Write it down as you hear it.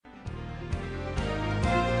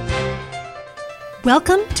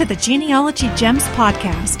Welcome to the Genealogy Gems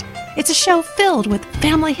podcast. It's a show filled with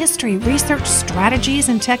family history, research, strategies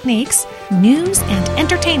and techniques, news and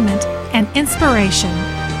entertainment, and inspiration.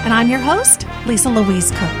 And I'm your host, Lisa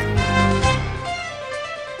Louise Cook.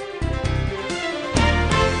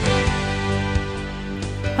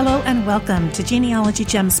 Hello and welcome to Genealogy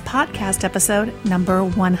Gems podcast episode number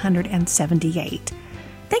 178.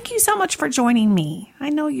 Thank you so much for joining me. I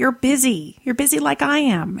know you're busy. You're busy like I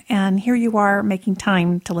am. And here you are making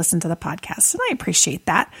time to listen to the podcast. And I appreciate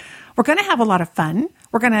that. We're going to have a lot of fun.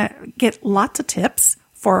 We're going to get lots of tips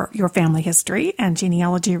for your family history and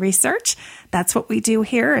genealogy research. That's what we do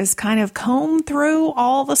here, is kind of comb through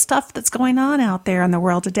all the stuff that's going on out there in the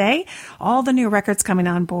world today, all the new records coming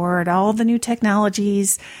on board, all the new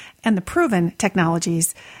technologies and the proven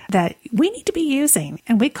technologies that we need to be using.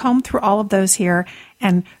 And we comb through all of those here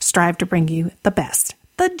and strive to bring you the best,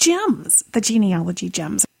 the gems, the genealogy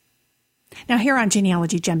gems. Now, here on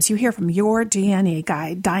Genealogy Gems, you hear from your DNA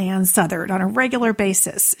guide, Diane Southard, on a regular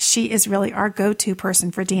basis. She is really our go-to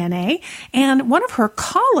person for DNA. And one of her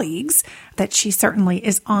colleagues that she certainly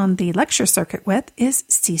is on the lecture circuit with is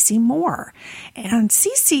CeCe Moore. And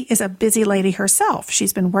CeCe is a busy lady herself.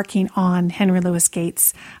 She's been working on Henry Louis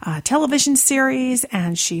Gates' television series,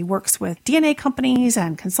 and she works with DNA companies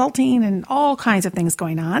and consulting and all kinds of things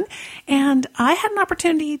going on. And I had an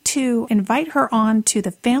opportunity to invite her on to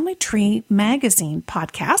the Family Tree Magazine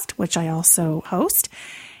podcast, which I also host.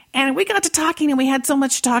 And we got to talking and we had so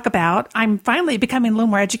much to talk about. I'm finally becoming a little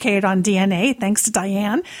more educated on DNA, thanks to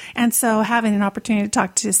Diane. And so having an opportunity to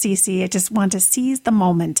talk to CeCe, I just wanted to seize the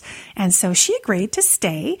moment. And so she agreed to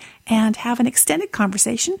stay and have an extended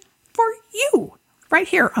conversation for you right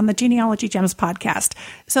here on the Genealogy Gems podcast.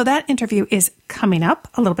 So that interview is coming up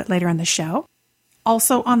a little bit later in the show.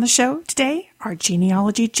 Also on the show today, our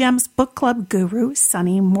Genealogy Gems Book Club guru,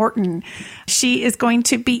 Sunny Morton. She is going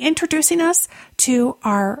to be introducing us to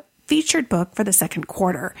our featured book for the second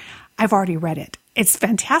quarter. I've already read it. It's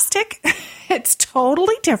fantastic. It's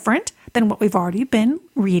totally different than what we've already been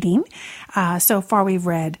reading. So far we've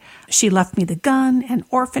read She Left Me the Gun and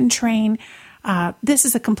Orphan Train. This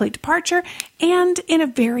is a complete departure and in a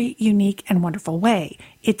very unique and wonderful way.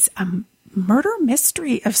 It's murder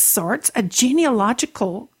mystery of sorts, a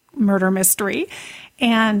genealogical murder mystery,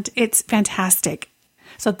 and it's fantastic.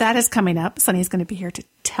 So that is coming up. Sunny's going to be here to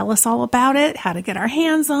tell us all about it, how to get our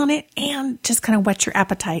hands on it, and just kind of whet your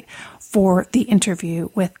appetite for the interview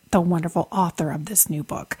with the wonderful author of this new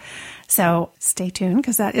book. So stay tuned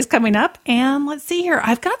because that is coming up. And let's see here.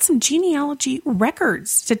 I've got some genealogy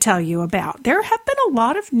records to tell you about. There have been a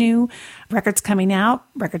lot of new records coming out,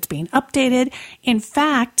 records being updated. In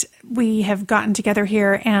fact, we have gotten together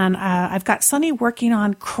here and I've got Sunny working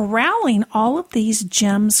on corralling all of these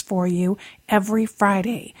gems for you every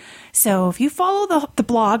Friday. So if you follow the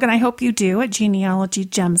blog, and I hope you do, at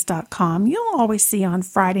genealogygems.com, you'll always see on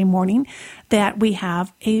Friday morning that we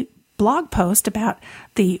have a blog post about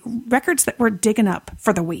the records that we're digging up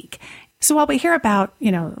for the week. So while we hear about,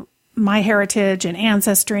 My Heritage and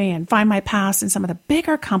Ancestry and Find My Past and some of the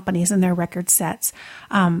bigger companies and their record sets,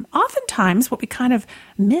 oftentimes what we kind of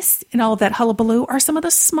miss in all of that hullabaloo are some of the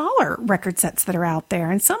smaller record sets that are out there,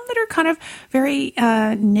 and some that are kind of very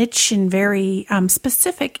niche and very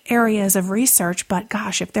specific areas of research. But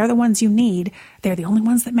gosh, if they're the ones you need, they're the only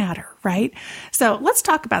ones that matter, right? So let's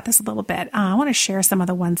talk about this a little bit. I want to share some of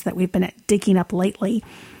the ones that we've been digging up lately.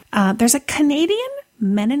 There's a Canadian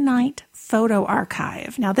Mennonite photo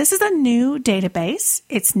archive. Now, this is a new database.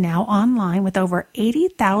 It's now online with over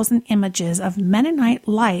 80,000 images of Mennonite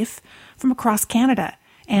life from across Canada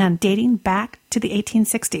and dating back to the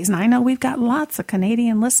 1860s. And I know we've got lots of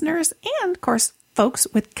Canadian listeners and, of course, folks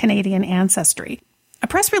with Canadian ancestry. A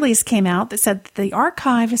press release came out that said that the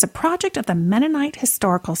archive is a project of the Mennonite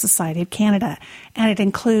Historical Society of Canada, and it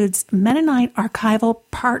includes Mennonite archival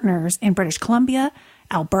partners in British Columbia,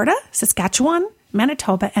 Alberta, Saskatchewan,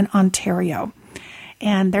 Manitoba, and Ontario.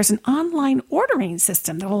 And there's an online ordering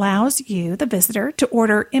system that allows you, the visitor, to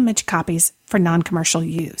order image copies for non-commercial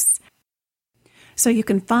use. So you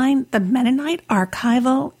can find the Mennonite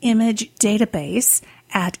Archival Image Database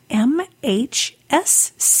at mhsc,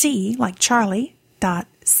 like Charlie,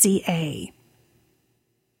 .ca.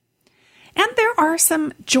 And there are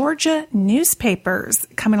some Georgia newspapers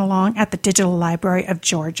coming along at the Digital Library of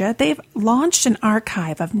Georgia. They've launched an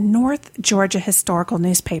archive of North Georgia historical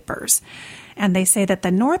newspapers. And they say that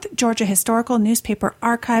the North Georgia Historical Newspaper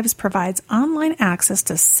Archives provides online access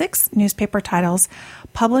to 6 newspaper titles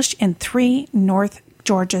published in 3 North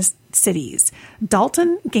Georgia cities,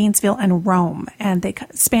 Dalton, Gainesville, and Rome. And they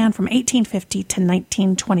span from 1850 to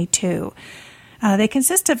 1922. They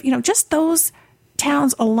consist of, just those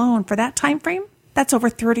towns alone for that time frame, that's over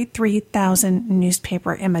 33,000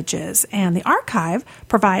 newspaper images. And the archive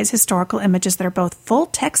provides historical images that are both full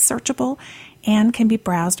text searchable and can be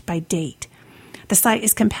browsed by date. The site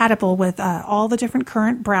is compatible with all the different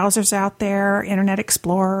current browsers out there, Internet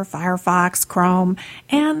Explorer, Firefox, Chrome,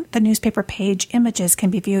 and the newspaper page images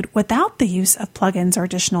can be viewed without the use of plugins or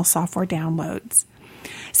additional software downloads.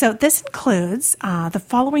 So this includes the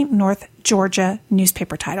following North Georgia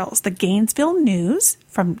newspaper titles: the Gainesville News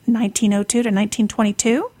from 1902 to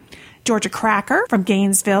 1922, Georgia Cracker from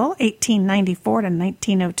Gainesville, 1894 to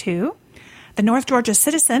 1902, the North Georgia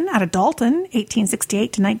Citizen out of Dalton, 1868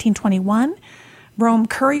 to 1921, Rome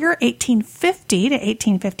Courier, 1850 to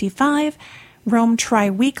 1855, Rome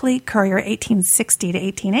Tri-Weekly Courier, 1860 to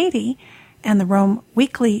 1880, and the Rome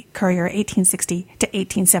Weekly Courier, 1860 to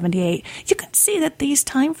 1878. You can see that these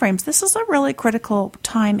time frames, this is a really critical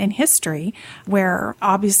time in history where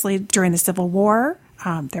obviously during the Civil War,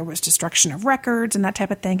 there was destruction of records and that type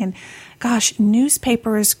of thing. And gosh,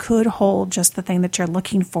 newspapers could hold just the thing that you're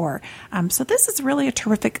looking for. So this is really a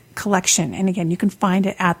terrific collection. And again, you can find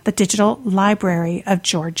it at the Digital Library of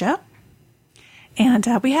Georgia. And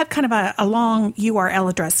we have kind of a long URL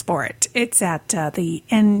address for it. It's at the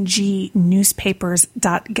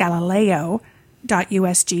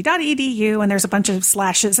ngnewspapers.galileo.usg.edu, and there's a bunch of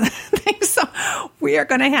slashes and things. So we are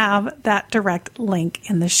going to have that direct link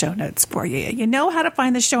in the show notes for you. You know how to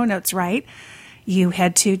find the show notes, right? You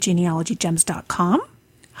head to genealogygems.com,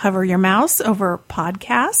 hover your mouse over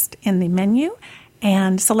podcast in the menu,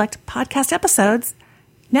 and select podcast episodes.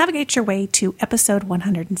 Navigate your way to episode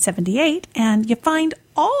 178, and you find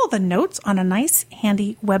all the notes on a nice,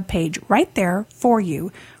 handy web page right there for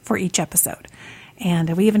you for each episode.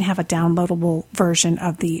 And we even have a downloadable version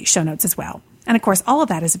of the show notes as well. And of course, all of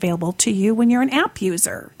that is available to you when you're an app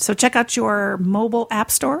user. So check out your mobile app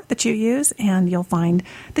store that you use, and you'll find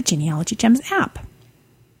the Genealogy Gems app.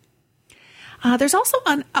 There's also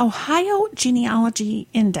an Ohio Genealogy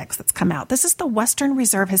Index that's come out. This is the Western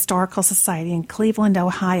Reserve Historical Society in Cleveland,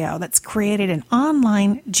 Ohio, that's created an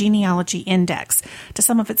online genealogy index to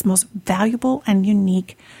some of its most valuable and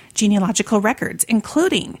unique genealogical records,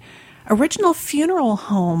 including original funeral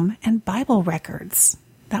home and Bible records.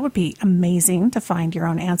 That would be amazing to find your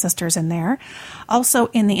own ancestors in there.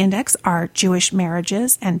 Also in the index are Jewish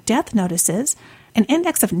marriages and death notices, an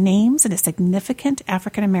index of names in a significant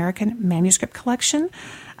African-American manuscript collection,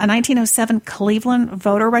 a 1907 Cleveland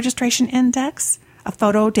voter registration index, a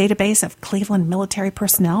photo database of Cleveland military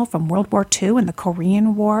personnel from World War II and the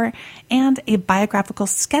Korean War, and a biographical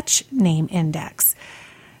sketch name index.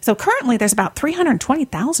 So currently there's about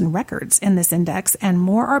 320,000 records in this index, and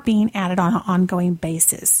more are being added on an ongoing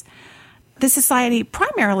basis. The Society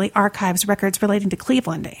primarily archives records relating to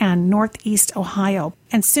Cleveland and Northeast Ohio,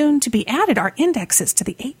 and soon to be added are indexes to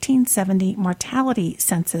the 1870 mortality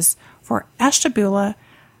census for Ashtabula,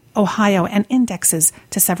 Ohio, and indexes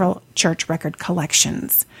to several church record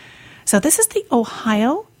collections. So this is the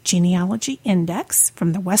Ohio Genealogy Index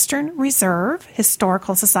from the Western Reserve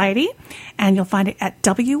Historical Society, and you'll find it at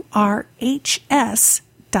wrhs.org.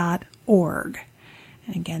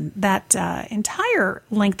 And again, that entire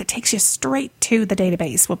link that takes you straight to the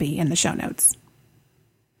database will be in the show notes.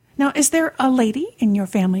 Now, is there a lady in your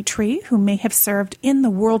family tree who may have served in the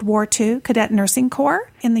World War II Cadet Nursing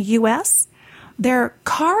Corps in the U.S.? Their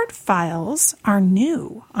card files are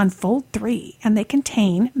new on Fold 3, and they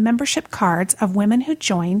contain membership cards of women who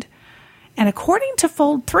joined. And according to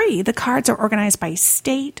Fold 3, the cards are organized by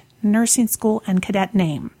state, nursing school, and cadet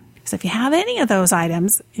name. So if you have any of those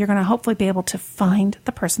items, you're going to hopefully be able to find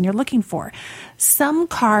the person you're looking for. Some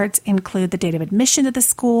cards include the date of admission to the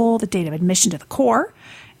school, the date of admission to the Corps,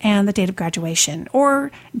 and the date of graduation,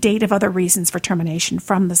 or date of other reasons for termination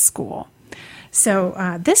from the school.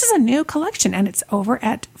 So this is a new collection, and it's over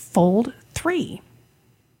at Fold 3.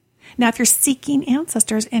 Now, if you're seeking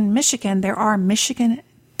ancestors in Michigan, there are Michigan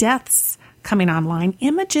deaths coming online.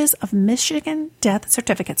 Images of Michigan death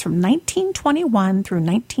certificates from 1921 through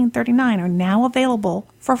 1939 are now available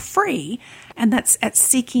for free, and that's at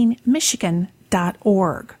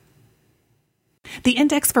seekingmichigan.org. The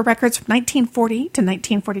index for records from 1940 to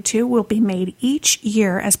 1942 will be made each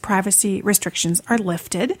year as privacy restrictions are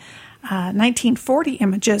lifted. 1940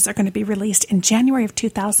 images are going to be released in January of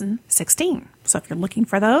 2016. So if you're looking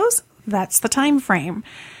for those, that's the time frame.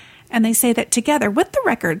 And they say that together with the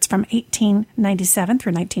records from 1897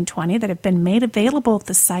 through 1920 that have been made available at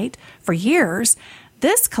the site for years,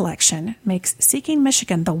 this collection makes Seeking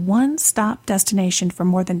Michigan the one-stop destination for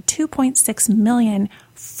more than 2.6 million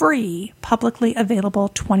free, publicly available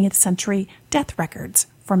 20th century death records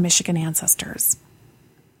for Michigan ancestors.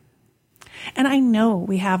 And I know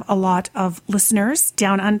we have a lot of listeners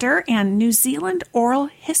down under, and New Zealand oral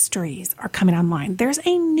histories are coming online. There's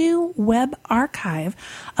a new web archive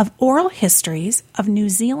of oral histories of New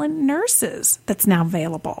Zealand nurses that's now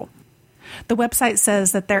available. The website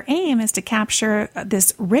says that their aim is to capture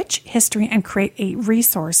this rich history and create a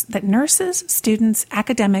resource that nurses, students,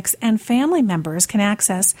 academics, and family members can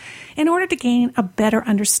access in order to gain a better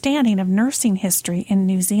understanding of nursing history in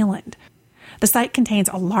New Zealand. The site contains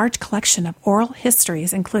a large collection of oral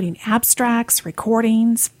histories, including abstracts,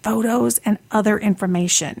 recordings, photos, and other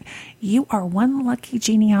information. You are one lucky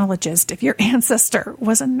genealogist if your ancestor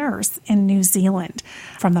was a nurse in New Zealand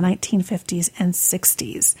from the 1950s and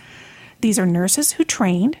 60s. These are nurses who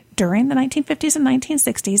trained during the 1950s and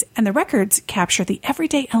 1960s, and the records capture the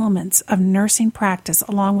everyday elements of nursing practice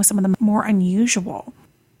along with some of the more unusual.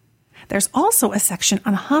 There's also a section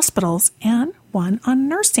on hospitals and one on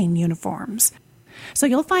nursing uniforms. So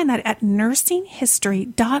you'll find that at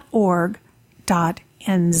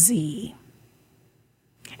nursinghistory.org.nz.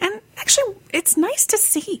 And actually, it's nice to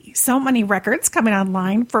see so many records coming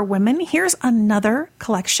online for women. Here's another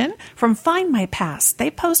collection from Find My Past. They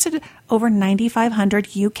posted over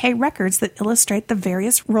 9,500 UK records that illustrate the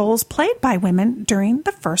various roles played by women during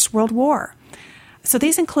the First World War. So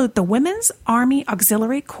these include the Women's Army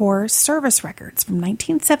Auxiliary Corps service records from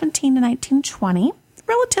 1917 to 1920.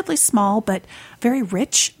 Relatively small, but very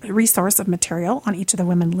rich resource of material on each of the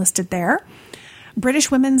women listed there.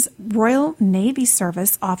 British Women's Royal Navy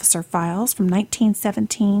Service officer files from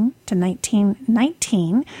 1917 to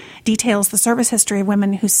 1919 details the service history of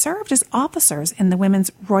women who served as officers in the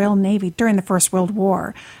Women's Royal Navy during the First World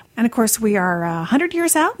War. And of course, we are 100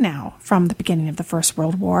 years out now from the beginning of the First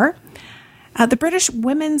World War. The British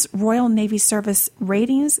Women's Royal Navy Service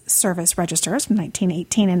Ratings Service registers from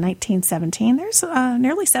 1918 and 1917. There's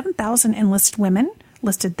nearly 7,000 enlisted women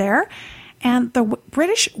listed there. And the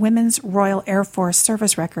British Women's Royal Air Force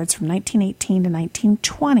service records from 1918 to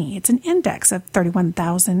 1920. It's an index of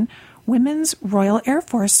 31,000 Women's Royal Air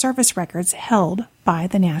Force service records held by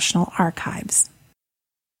the National Archives.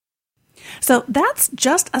 So that's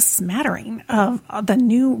just a smattering of the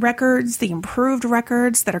new records, the improved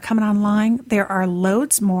records that are coming online. There are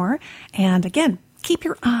loads more. And again, keep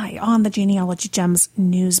your eye on the Genealogy Gems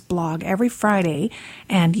news blog every Friday,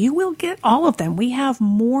 and you will get all of them. We have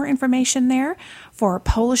more information there for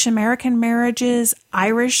Polish-American marriages,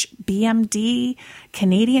 Irish BMD,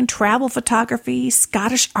 Canadian travel photography,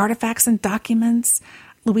 Scottish artifacts and documents,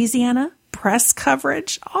 Louisiana press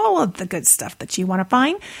coverage, all of the good stuff that you want to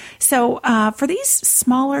find. So for these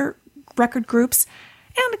smaller record groups,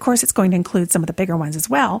 and of course it's going to include some of the bigger ones as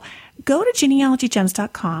well, go to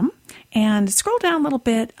genealogygems.com and scroll down a little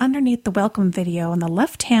bit underneath the welcome video on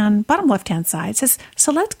the bottom left-hand side. It says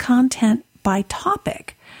select content by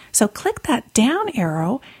topic. So click that down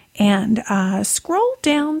arrow and scroll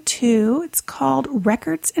down to, it's called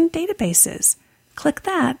Records and Databases. Click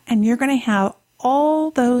that and you're going to have all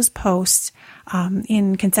those posts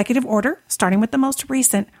in consecutive order, starting with the most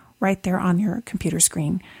recent, right there on your computer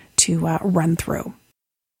screen to run through.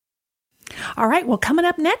 All right, well, coming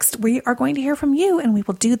up next, we are going to hear from you, and we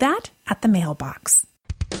will do that at the mailbox.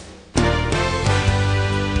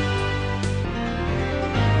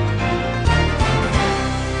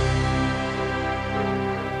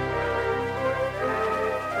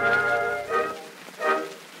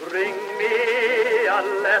 Bring me a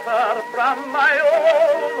letter from my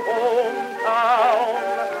old hometown,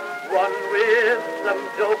 one with some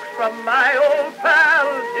jokes from my old pal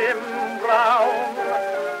Jim Brown.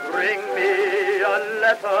 Bring me a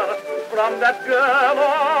letter from that girl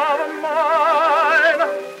of mine,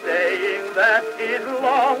 saying that she's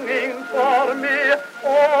longing for me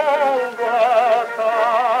all the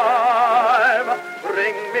time.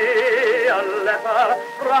 Bring me a letter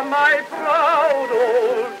from my proud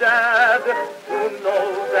old dad, who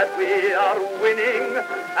knows that we are winning,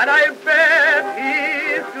 and I bet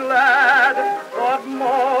he's glad, but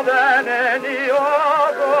more than any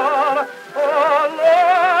other, a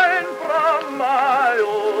line from my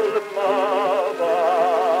old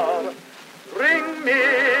mother. Bring me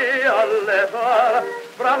a letter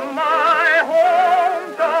from my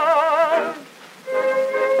hometown.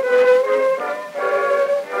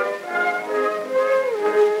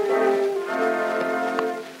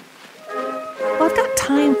 Well, I've got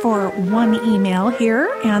time for one email here,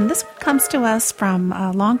 and this one comes to us from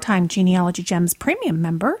a longtime Genealogy Gems premium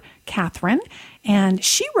member, Catherine, and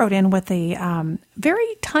she wrote in with a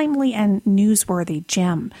very timely and newsworthy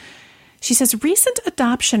gem. She says, recent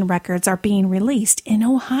adoption records are being released in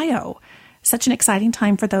Ohio. Such an exciting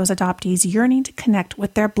time for those adoptees yearning to connect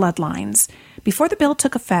with their bloodlines. Before the bill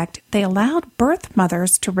took effect, they allowed birth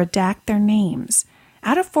mothers to redact their names.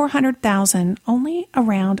 Out of 400,000, only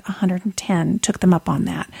around 110 took them up on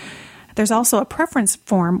that. There's also a preference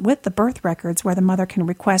form with the birth records where the mother can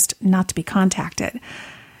request not to be contacted.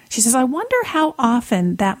 She says, I wonder how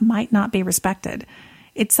often that might not be respected.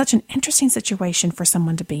 It's such an interesting situation for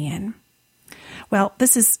someone to be in. Well,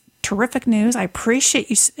 this is terrific news. I appreciate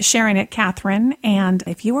you sharing it, Catherine. And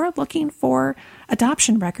if you are looking for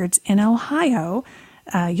adoption records in Ohio,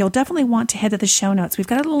 you'll definitely want to head to the show notes. We've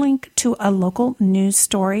got a link to a local news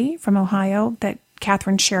story from Ohio that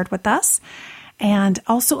Catherine shared with us, and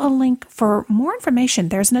also a link for more information.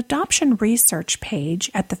 There's an adoption research page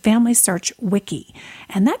at the Family Search Wiki,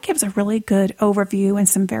 and that gives a really good overview and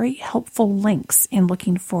some very helpful links in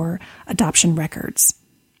looking for adoption records.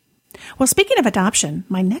 Well, speaking of adoption,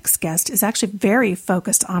 my next guest is actually very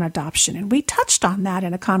focused on adoption, and we touched on that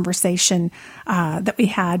in a conversation that we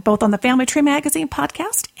had both on the Family Tree Magazine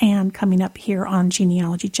podcast and coming up here on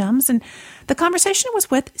Genealogy Gems. And the conversation was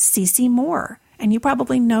with CeCe Moore. And you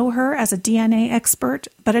probably know her as a DNA expert,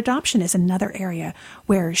 but adoption is another area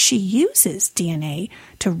where she uses DNA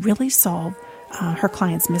to really solve her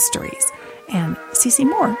clients' mysteries. And CeCe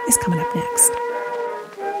Moore is coming up next.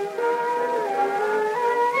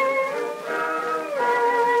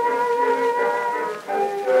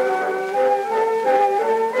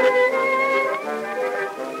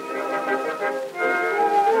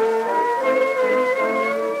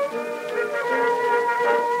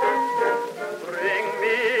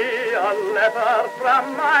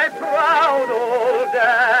 From my proud old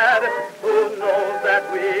dad, who knows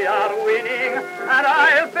that we are winning, and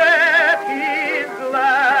I'll bet he's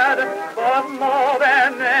glad. But more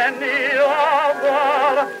than any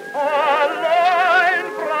other, a line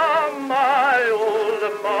from my old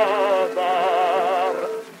mother.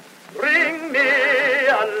 Bring me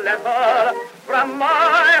a letter from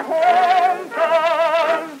my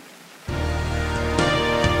hometown.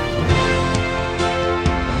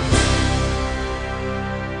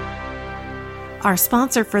 Our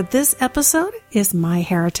sponsor for this episode is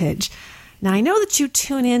MyHeritage. Now, I know that you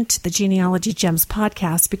tune in to the Genealogy Gems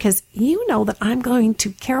podcast because you know that I'm going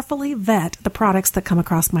to carefully vet the products that come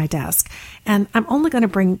across my desk. And I'm only going to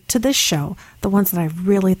bring to this show the ones that I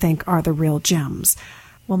really think are the real gems.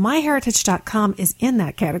 Well, MyHeritage.com is in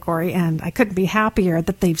that category, and I couldn't be happier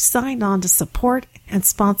that they've signed on to support and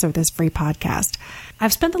sponsor this free podcast.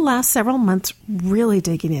 I've spent the last several months really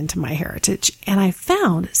digging into MyHeritage, and I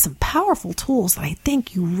found some powerful tools that I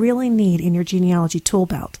think you really need in your genealogy tool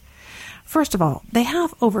belt. First of all, they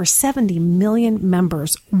have over 70 million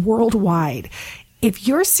members worldwide. If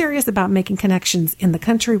you're serious about making connections in the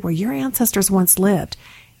country where your ancestors once lived,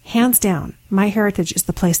 hands down, MyHeritage is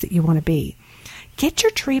the place that you want to be. Get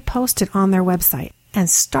your tree posted on their website and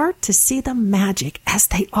start to see the magic as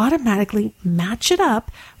they automatically match it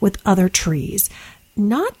up with other trees.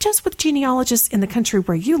 Not just with genealogists in the country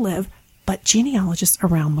where you live, but genealogists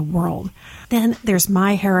around the world. Then there's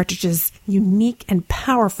MyHeritage's unique and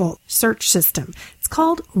powerful search system. It's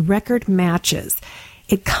called Record Matches.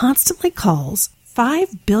 It constantly calls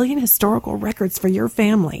 5 billion historical records for your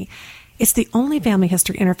family. It's the only family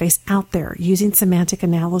history interface out there using semantic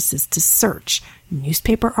analysis to search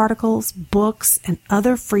newspaper articles, books, and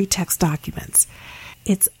other free text documents.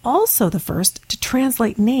 It's also the first to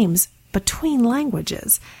translate names between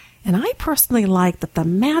languages. And I personally like that the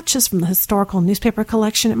matches from the historical newspaper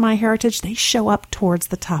collection at MyHeritage, they show up towards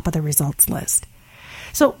the top of the results list.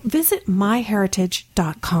 So visit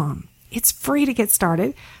myheritage.com. It's free to get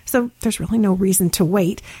started, so there's really no reason to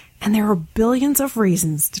wait, and there are billions of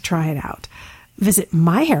reasons to try it out. Visit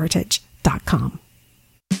myheritage.com.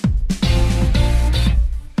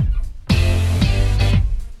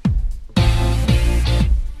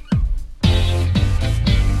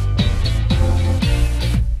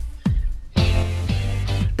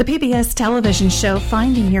 The PBS television show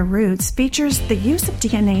Finding Your Roots features the use of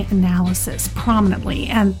DNA analysis prominently,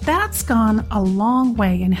 and that's gone a long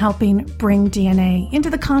way in helping bring DNA into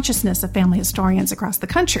the consciousness of family historians across the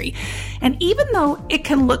country. And even though it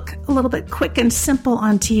can look a little bit quick and simple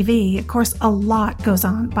on TV, of course, a lot goes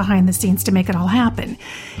on behind the scenes to make it all happen.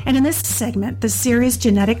 And in this segment, the series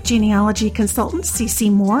genetic genealogy consultant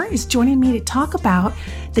CeCe Moore is joining me to talk about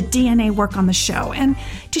the DNA work on the show and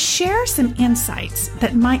to share some insights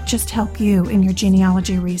that might just help you in your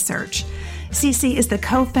genealogy research. CeCe is the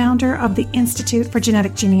co-founder of the Institute for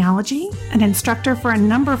Genetic Genealogy, an instructor for a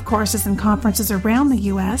number of courses and conferences around the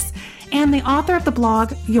U.S., and the author of the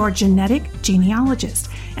blog Your Genetic Genealogist,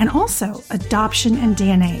 and also Adoption and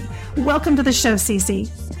DNA. Welcome to the show, CeCe.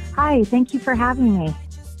 Hi, thank you for having me.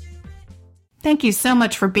 Thank you so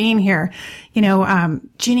much for being here.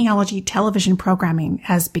 Genealogy television programming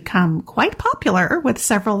has become quite popular with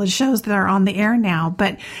several of the shows that are on the air now.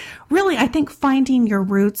 But really, I think finding your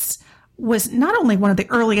roots was not only one of the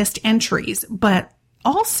earliest entries, but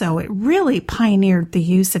also it really pioneered the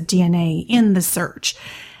use of DNA in the search.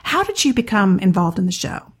 How did you become involved in the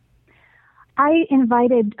show? I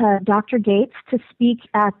invited Dr. Gates to speak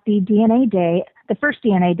at the DNA Day, the first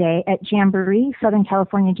DNA Day at Jamboree, Southern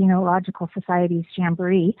California Genealogical Society's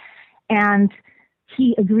Jamboree, and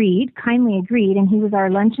he kindly agreed, and he was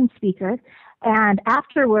our luncheon speaker. And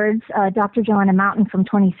afterwards, Dr. Joanna Mountain from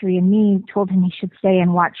 23andMe told him he should stay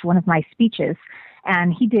and watch one of my speeches.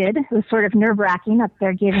 And he did. It was sort of nerve-wracking up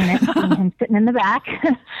there giving it, seeing him sitting in the back.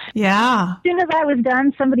 Yeah. As soon as I was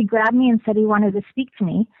done, somebody grabbed me and said he wanted to speak to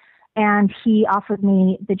me. And he offered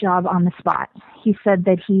me the job on the spot. He said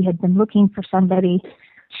that he had been looking for somebody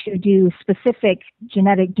to do specific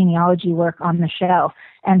genetic genealogy work on the show,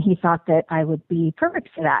 and he thought that I would be perfect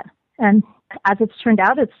for that. And as it's turned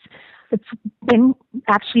out, it's been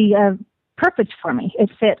actually perfect for me. It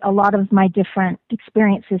fit a lot of my different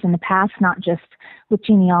experiences in the past, not just with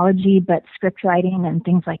genealogy, but script writing and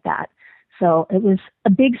things like that. So it was a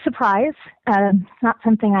big surprise, not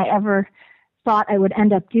something I ever thought I would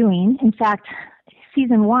end up doing. In fact,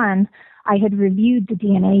 season 1, I had reviewed the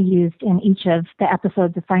DNA used in each of the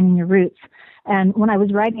episodes of Finding Your Roots. And when I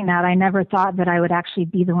was writing that, I never thought that I would actually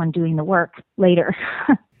be the one doing the work later.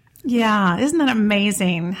 Yeah, isn't that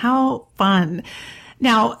amazing? How fun.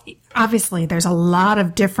 Now, obviously, there's a lot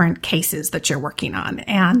of different cases that you're working on.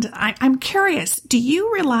 And I'm curious, do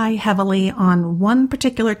you rely heavily on one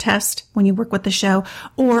particular test when you work with the show?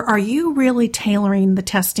 Or are you really tailoring the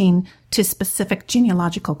testing to specific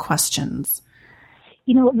genealogical questions?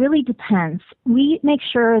 It really depends. We make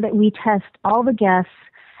sure that we test all the guests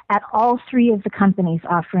at all 3 of the companies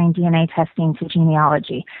offering DNA testing to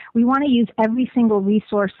genealogy. We want to use every single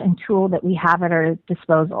resource and tool that we have at our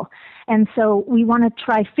disposal. And so we want to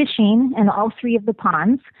try fishing in all 3 of the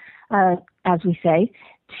ponds, as we say,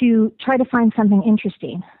 to try to find something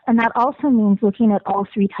interesting. And that also means looking at all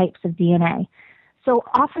 3 types of DNA. So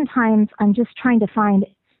oftentimes I'm just trying to find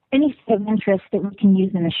anything of interest that we can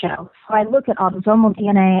use in the show. So I look at autosomal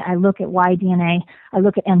DNA, I look at Y-DNA, I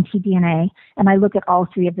look at mtDNA, and I look at all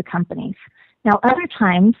 3 of the companies. Now, other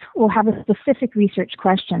times, we'll have a specific research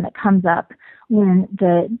question that comes up when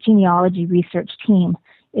the genealogy research team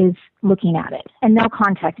is looking at it, and they'll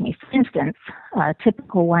contact me. For instance, a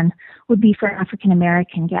typical one would be for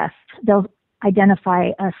African-American guests. They'll identify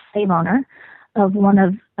a slave owner of one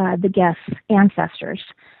of the guest's ancestors,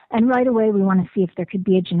 and right away we want to see if there could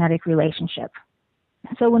be a genetic relationship.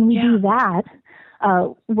 So when we do that,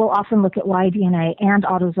 we'll often look at Y-DNA and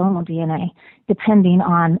autosomal DNA, depending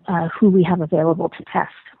on who we have available to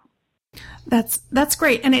test. That's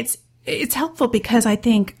great, and it's helpful because I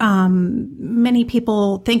think many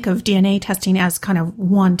people think of DNA testing as kind of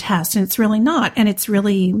one test, and it's really not, and it's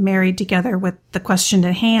really married together with the question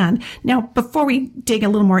at hand. Now, before we dig a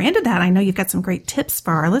little more into that, I know you've got some great tips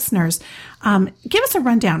for our listeners. Give us a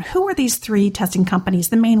rundown. Who are these 3 testing companies,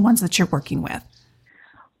 the main ones that you're working with?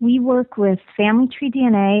 We work with Family Tree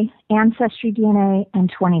DNA, Ancestry DNA,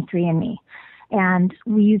 and 23andMe. And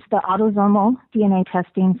we use the autosomal DNA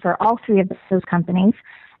testing for all 3 of those companies.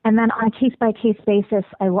 And then on a case-by-case basis,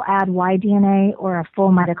 I will add Y-DNA or a full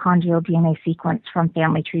mitochondrial DNA sequence from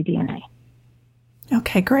Family Tree DNA.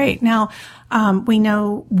 Okay, great. Now, we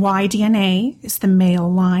know Y-DNA is the male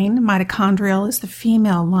line, mitochondrial is the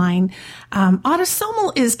female line.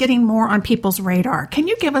 Autosomal is getting more on people's radar. Can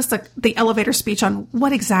you give us the elevator speech on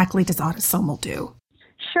what exactly does autosomal do?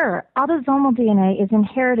 Sure. Autosomal DNA is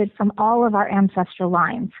inherited from all of our ancestral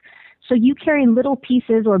lines. So you carry little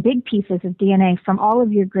pieces or big pieces of DNA from all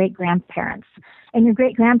of your great-grandparents, and your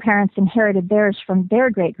great-grandparents inherited theirs from their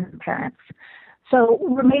great-grandparents. So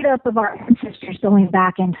we're made up of our ancestors going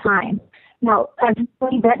back in time. Now, as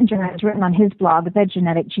Billy Bettinger has written on his blog, The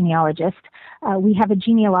Genetic Genealogist, we have a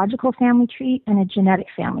genealogical family tree and a genetic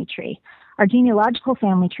family tree. Our genealogical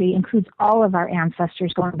family tree includes all of our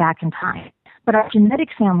ancestors going back in time, but our genetic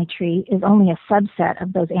family tree is only a subset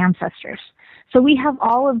of those ancestors. So we have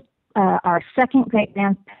all of our second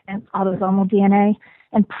great-grandparents' autosomal DNA,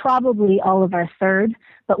 and probably all of our third.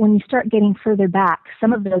 But when you start getting further back,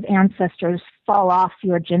 some of those ancestors fall off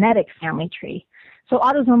your genetic family tree. So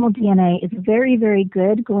autosomal DNA is very, very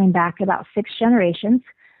good going back about 6 generations.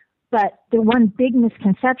 But the one big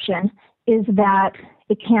misconception is that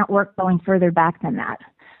it can't work going further back than that.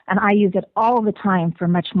 And I use it all the time for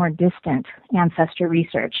much more distant ancestor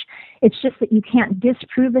research. It's just that you can't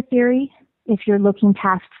disprove a theory if you're looking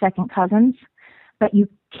past second cousins, but you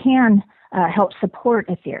can help support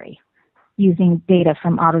a theory using data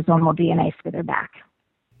from autosomal DNA further back.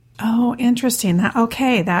 Oh, interesting.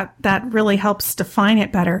 That really helps define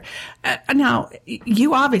it better. Now,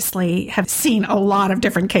 you obviously have seen a lot of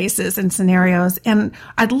different cases and scenarios, and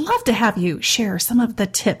I'd love to have you share some of the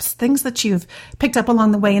tips, things that you've picked up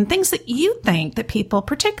along the way, and things that you think that people,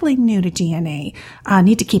 particularly new to DNA,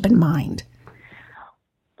 need to keep in mind.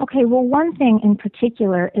 Okay, well, one thing in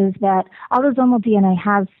particular is that autosomal DNA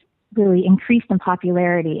has really increased in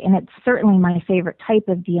popularity, and it's certainly my favorite type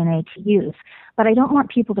of DNA to use. But I don't want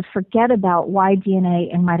people to forget about Y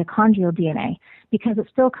DNA and mitochondrial DNA because it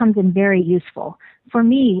still comes in very useful. For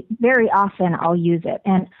me, very often I'll use it,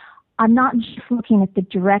 and I'm not just looking at the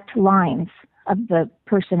direct lines of the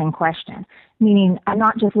person in question, meaning I'm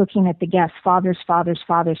not just looking at the guest father's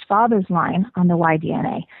line on the Y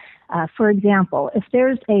DNA. For example, if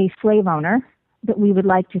there's a slave owner that we would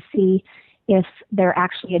like to see if they're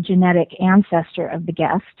actually a genetic ancestor of the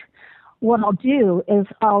guest, what I'll do is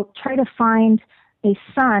I'll try to find a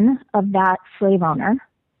son of that slave owner,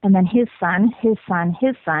 and then his son,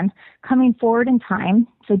 coming forward in time,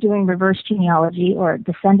 so doing reverse genealogy or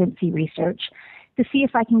descendancy research, to see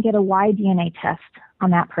if I can get a Y DNA test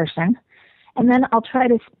on that person. And then I'll try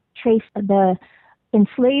to trace the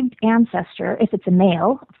enslaved ancestor, if it's a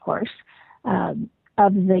male, of course,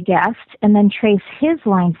 of the guest, and then trace his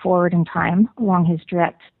line forward in time along his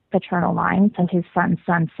direct paternal line, so his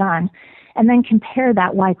son, and then compare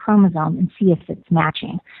that Y chromosome and see if it's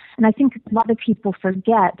matching. And I think a lot of people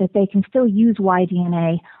forget that they can still use Y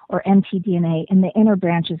DNA or mtDNA in the inner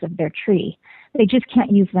branches of their tree. They just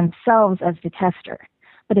can't use themselves as the tester.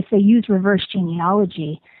 But if they use reverse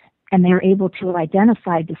genealogy and they're able to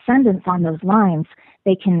identify descendants on those lines,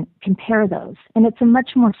 they can compare those. And it's a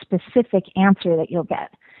much more specific answer that you'll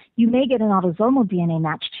get. You may get an autosomal DNA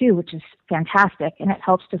match too, which is fantastic, and it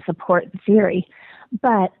helps to support the theory.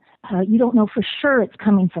 But you don't know for sure it's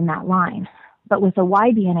coming from that line. But with a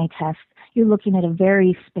Y DNA test, you're looking at a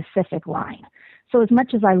very specific line. So as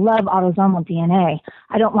much as I love autosomal DNA,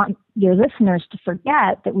 I don't want your listeners to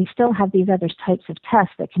forget that we still have these other types of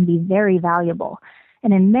tests that can be very valuable.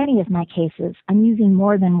 And in many of my cases, I'm using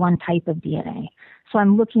more than one type of DNA. So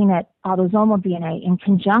I'm looking at autosomal DNA in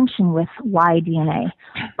conjunction with Y DNA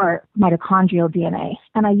or mitochondrial DNA.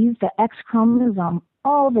 And I use the X chromosome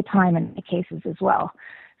all the time in the cases as well.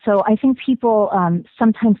 So I think people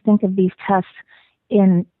sometimes think of these tests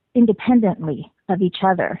independently of each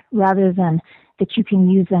other rather than that you can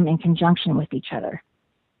use them in conjunction with each other.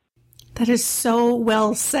 That is so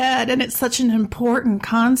well said, and it's such an important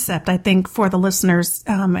concept, I think, for the listeners,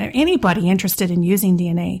 anybody interested in using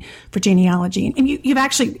DNA for genealogy. And you've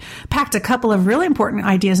actually packed a couple of really important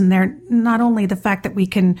ideas in there, not only the fact that we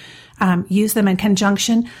can use them in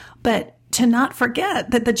conjunction, but to not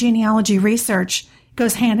forget that the genealogy research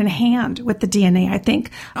goes hand in hand with the DNA. I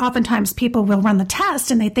think oftentimes people will run the test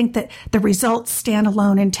and they think that the results stand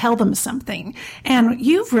alone and tell them something. And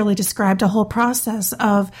you've really described a whole process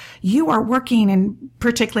of you are working in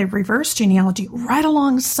particularly reverse genealogy right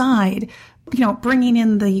alongside, bringing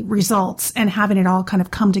in the results and having it all kind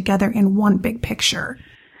of come together in one big picture.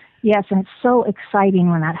 Yes, and it's so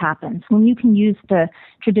exciting when that happens. When you can use the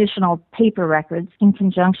traditional paper records in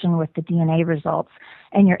conjunction with the DNA results,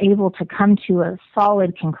 and you're able to come to a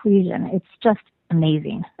solid conclusion, it's just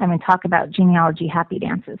amazing. I mean, talk about genealogy happy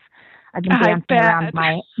dances. I've been dancing around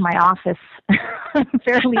my office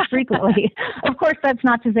fairly frequently. Of course, that's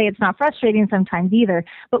not to say it's not frustrating sometimes either,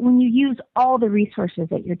 but when you use all the resources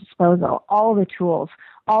at your disposal, all the tools,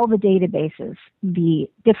 all the databases, the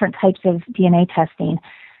different types of DNA testing,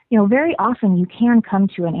 very often you can come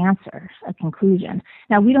to an answer, a conclusion.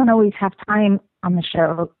 Now, we don't always have time on the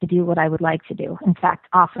show to do what I would like to do. In fact,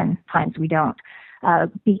 oftentimes we don't,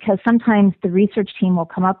 because sometimes the research team will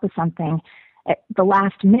come up with something at the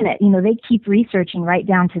last minute. They keep researching right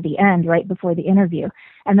down to the end, right before the interview,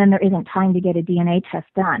 and then there isn't time to get a DNA test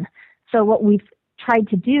done. So what we've tried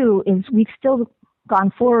to do is we've still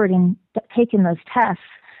gone forward and taken those tests,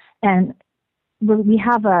 and we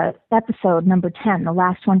have a episode number 10, the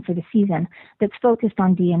last one for the season, that's focused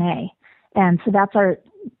on DNA. And so that's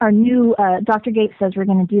our new, Dr. Gates says we're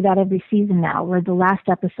going to do that every season now, where the last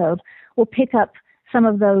episode will pick up some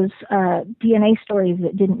of those DNA stories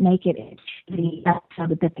that didn't make it into the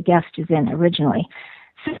episode that the guest is in originally.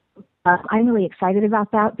 So I'm really excited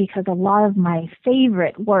about that because a lot of my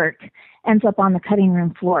favorite work ends up on the cutting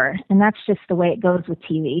room floor. And that's just the way it goes with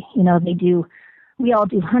TV. We all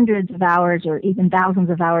do hundreds of hours or even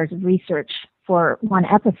thousands of hours of research for one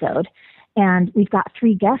episode. And we've got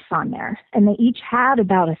 3 guests on there. And they each had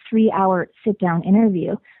about a 3-hour sit-down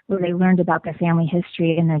interview where they learned about their family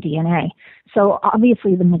history and their DNA. So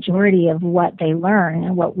obviously the majority of what they learn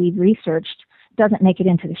and what we've researched doesn't make it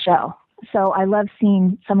into the show. So I love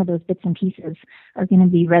seeing some of those bits and pieces are going to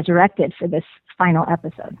be resurrected for this final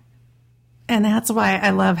episode. And that's why I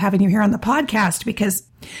love having you here on the podcast, because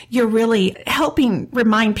you're really helping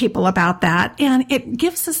remind people about that. And it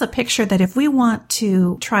gives us a picture that if we want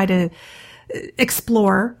to try to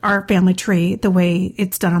explore our family tree the way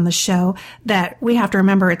it's done on the show, that we have to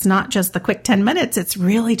remember it's not just the quick 10 minutes. It's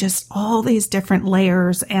really just all these different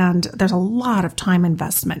layers. And there's a lot of time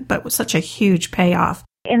investment, but with such a huge payoff.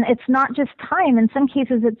 And it's not just time. In some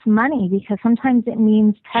cases, it's money, because sometimes it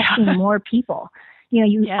means testing more people.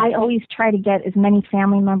 I always try to get as many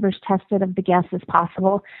family members tested of the guests as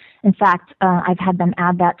possible. In fact, I've had them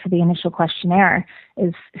add that to the initial questionnaire,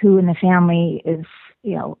 is who in the family is,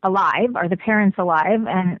 alive? Are the parents alive,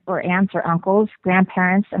 or aunts or uncles,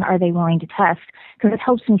 grandparents, and are they willing to test? Because it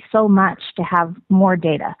helps me so much to have more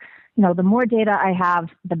data. The more data I have,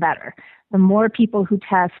 the better. The more people who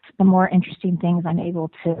test, the more interesting things I'm able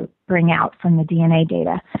to bring out from the DNA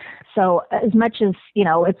data. So as much as,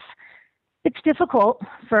 it's difficult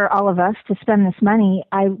for all of us to spend this money,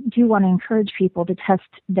 I do want to encourage people to test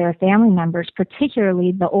their family members,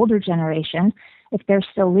 particularly the older generation. If they're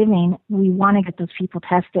still living, we want to get those people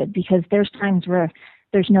tested, because there's times where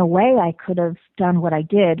there's no way I could have done what I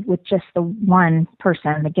did with just the one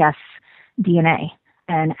person, the guest's DNA.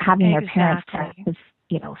 And having their parents test is,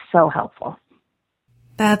 so helpful.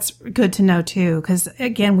 That's good to know, too, because,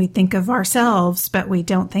 again, we think of ourselves, but we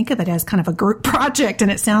don't think of it as kind of a group project.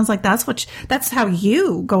 And it sounds like that's how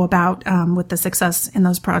you go about with the success in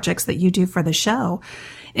those projects that you do for the show.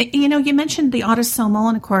 You mentioned the autosomal,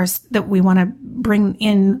 and, of course, that we want to bring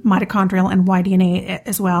in mitochondrial and Y-DNA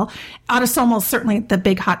as well. Autosomal is certainly the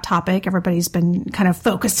big hot topic everybody's been kind of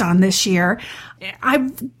focused on this year. I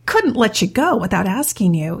couldn't let you go without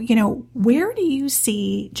asking you, where do you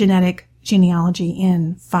see genetic genealogy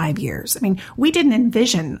in 5 years? I mean, we didn't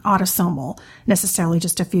envision autosomal necessarily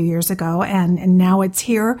just a few years ago, and now it's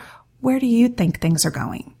here. Where do you think things are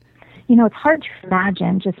going? It's hard to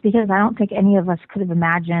imagine, just because I don't think any of us could have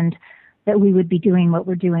imagined that we would be doing what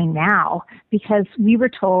we're doing now, because we were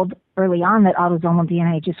told early on that autosomal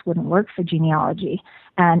DNA just wouldn't work for genealogy.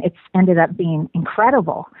 And it's ended up being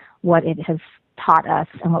incredible what it has taught us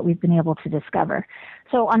and what we've been able to discover.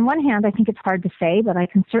 So on one hand, I think it's hard to say, but I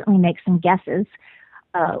can certainly make some guesses.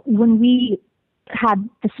 When we had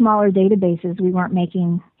the smaller databases, we weren't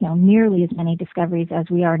making nearly as many discoveries as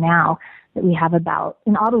we are now, that we have about.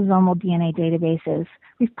 In autosomal DNA databases,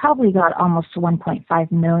 we've probably got almost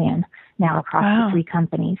 1.5 million now across the three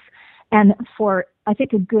companies. And for, I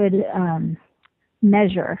think, a good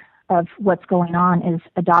measure of what's going on is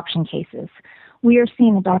adoption cases. We are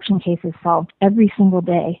seeing adoption cases solved every single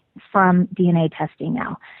day from DNA testing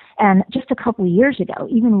now. And just a couple of years ago,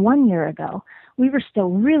 even 1 year ago, we were still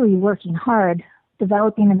really working hard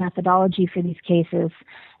developing a methodology for these cases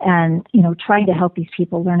and, trying to help these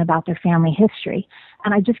people learn about their family history.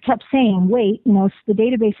 And I just kept saying, wait, as the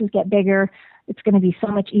databases get bigger, it's going to be so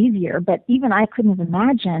much easier. But even I couldn't have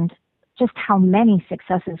imagined just how many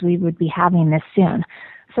successes we would be having this soon.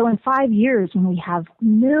 So in 5 years, when we have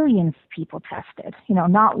millions of people tested,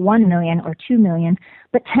 not 1 million or 2 million,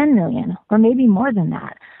 but 10 million or maybe more than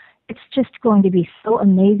that, it's just going to be so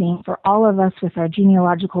amazing for all of us with our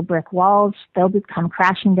genealogical brick walls. They'll come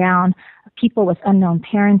crashing down. People with unknown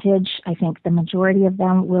parentage, I think the majority of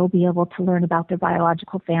them will be able to learn about their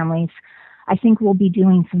biological families. I think we'll be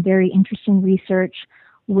doing some very interesting research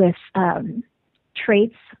with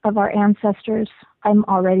traits of our ancestors. I'm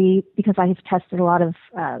already, because I have tested a lot of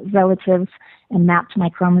relatives and mapped my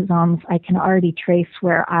chromosomes, I can already trace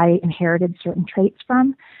where I inherited certain traits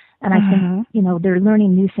from. And I think, they're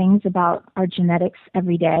learning new things about our genetics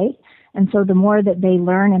every day. And so the more that they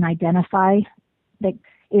learn and identify that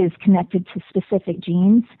is connected to specific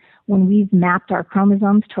genes, when we've mapped our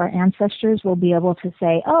chromosomes to our ancestors, we'll be able to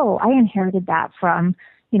say, oh, I inherited that from,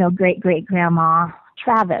 great-great-grandma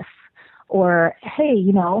Travis. Or, hey,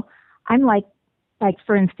 I'm like,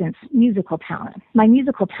 for instance, musical talent. My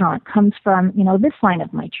musical talent comes from, this line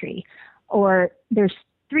of my tree. Or there's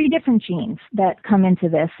 3 different genes that come into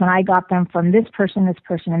this, and I got them from this person,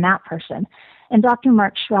 and that person. And Dr.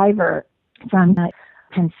 Mark Shriver from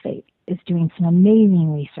Penn State is doing some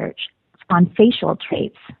amazing research on facial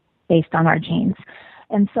traits based on our genes.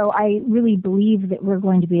 And so I really believe that we're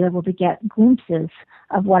going to be able to get glimpses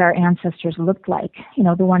of what our ancestors looked like,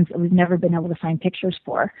 the ones that we've never been able to find pictures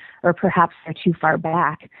for, or perhaps they're too far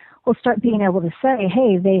back. We'll start being able to say,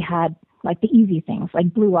 hey, they had like the easy things,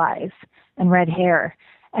 like blue eyes and red hair.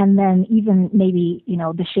 and then even maybe,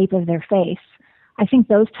 the shape of their face. I think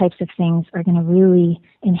those types of things are going to really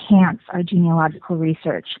enhance our genealogical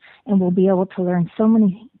research, and we'll be able to learn so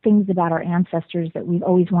many things about our ancestors that we've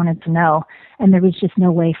always wanted to know, and there was just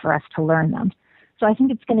no way for us to learn them. So I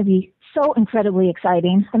think it's going to be so incredibly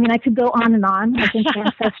exciting. I mean, I could go on and on. I think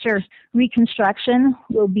ancestor reconstruction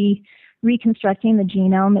will be reconstructing the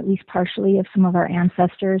genome, at least partially, of some of our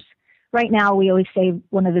ancestors. Right now, we always say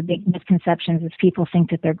one of the big misconceptions is people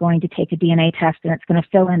think that they're going to take a DNA test and it's going to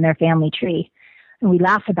fill in their family tree. And we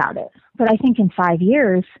laugh about it. But I think in 5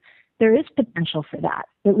 years, there is potential for that,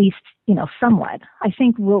 at least, somewhat. I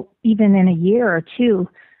think even in a year or two,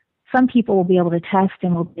 some people will be able to test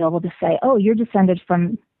and will be able to say, oh, you're descended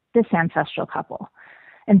from this ancestral couple.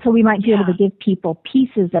 And so we might be able to give people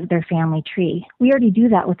pieces of their family tree. We already do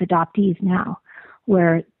that with adoptees now,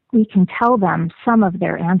 where we can tell them some of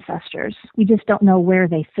their ancestors. We just don't know where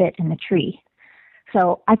they fit in the tree.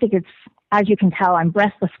 So I think as you can tell, I'm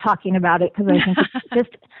breathless talking about it because I think it's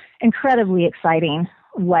just incredibly exciting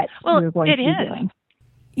what we're going to be doing.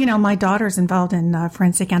 My daughter's involved in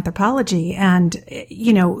forensic anthropology, and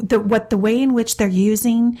the way in which they're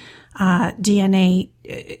using DNA.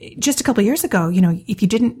 Just a couple of years ago, if you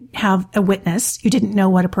didn't have a witness, you didn't know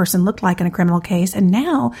what a person looked like in a criminal case, and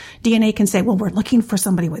now DNA can say, well, we're looking for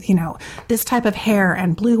somebody with this type of hair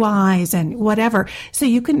and blue eyes and whatever. So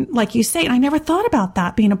you can, like you say, and I never thought about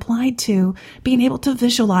that being applied to being able to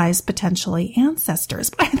visualize potentially ancestors.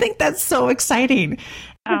 But I think that's so exciting.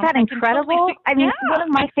 Isn't that incredible? I mean, one of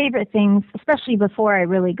my favorite things, especially before I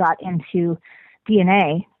really got into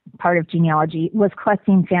DNA, part of genealogy, was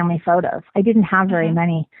collecting family photos. I didn't have very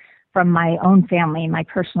many from my own family in my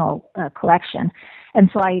personal collection.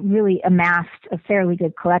 And so I really amassed a fairly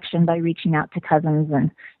good collection by reaching out to cousins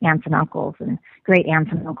and aunts and uncles and great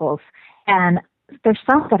aunts and uncles. And there's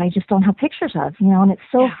some that I just don't have pictures of, and it's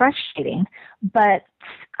so frustrating. But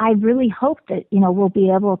I really hope that, we'll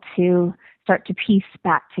be able to start to piece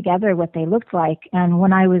back together what they looked like. And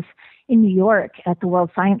when I was in New York at the World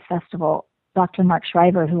Science Festival, Dr. Mark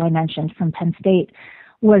Schreiber, who I mentioned from Penn State,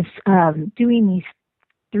 was doing these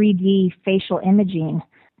 3D facial imaging.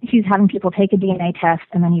 He was having people take a DNA test,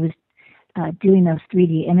 and then he was doing those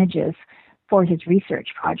 3D images for his research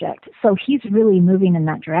project. So he's really moving in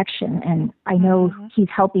that direction, and I know he's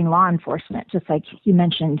helping law enforcement, just like you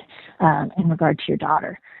mentioned in regard to your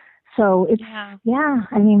daughter. So it's,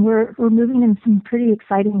 I mean, we're moving in some pretty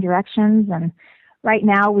exciting directions, and right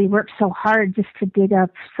now we work so hard just to dig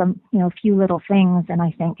up some, a few little things, and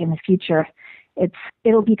I think in the future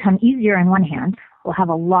it'll become easier on one hand. We'll have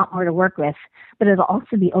a lot more to work with, but it'll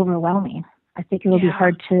also be overwhelming. I think it'll be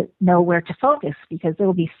hard to know where to focus because there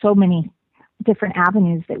will be so many different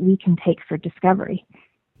avenues that we can take for discovery.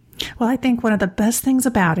 Well, I think one of the best things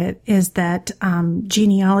about it is that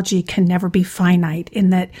genealogy can never be finite,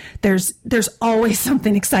 in that there's always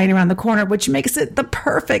something exciting around the corner, which makes it the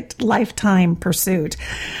perfect lifetime pursuit.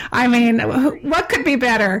 I mean, what could be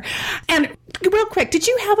better? And real quick, did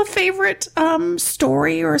you have a favorite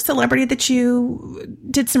story or a celebrity that you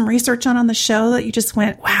did some research on the show that you just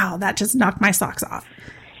went, wow, that just knocked my socks off?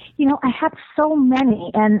 I have so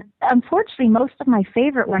many, and unfortunately, most of my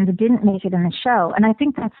favorite ones didn't make it in the show, and I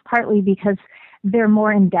think that's partly because they're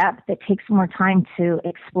more in-depth. It takes more time to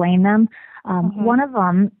explain them. One of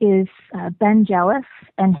them is Ben Jealous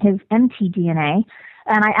and his mtDNA,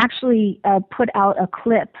 and I actually put out a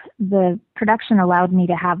clip. The production allowed me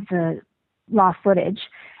to have the raw footage,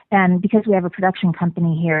 and because we have a production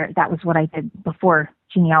company here, that was what I did before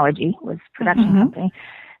genealogy, was production company.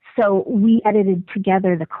 So we edited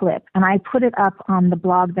together the clip, and I put it up on the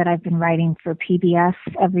blog that I've been writing for PBS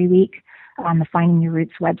every week on the Finding Your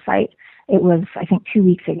Roots website. It was, I think, 2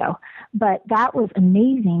 weeks ago. But that was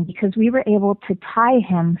amazing because we were able to tie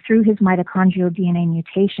him through his mitochondrial DNA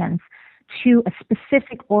mutations to a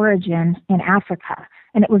specific origin in Africa.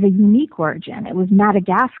 And it was a unique origin. It was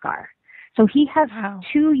Madagascar. So he has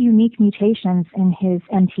two unique mutations in his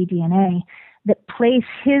mtDNA that place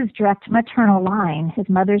his direct maternal line, his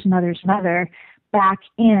mother's mother's mother, back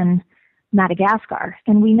in Madagascar.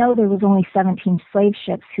 And we know there was only 17 slave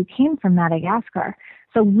ships who came from Madagascar.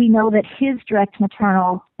 So we know that his direct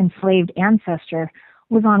maternal enslaved ancestor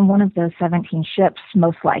was on one of those 17 ships,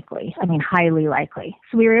 most likely. I mean, highly likely.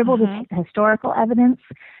 So we were able to take the historical evidence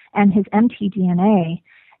and his mtDNA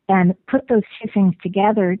and put those two things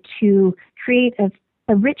together to create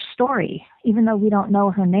a rich story. Even though we don't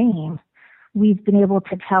know her name, we've been able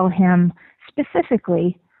to tell him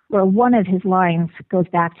specifically where one of his lines goes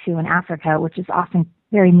back to in Africa, which is often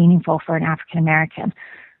very meaningful for an African American.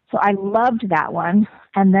 So I loved that one.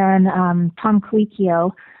 And then Tom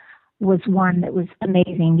Colicchio was one that was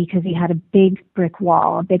amazing because he had a big brick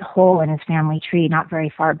wall, a big hole in his family tree, not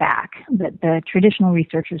very far back, that the traditional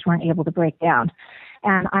researchers weren't able to break down.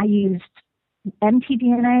 And I used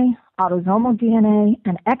mtDNA, autosomal DNA,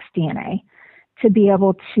 and xDNA to be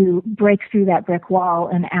able to break through that brick wall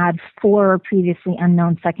and add 4 previously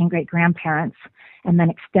unknown second great grandparents and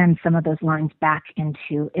then extend some of those lines back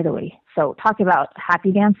into Italy. So talk about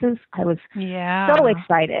happy dances. I was so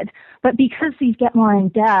excited. But because these get more in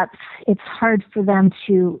depth, it's hard for them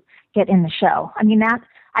to get in the show. I mean, that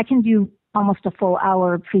I can do almost a full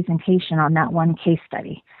hour presentation on that one case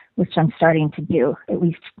study, which I'm starting to do, at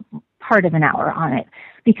least part of an hour on it,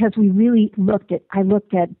 because we really I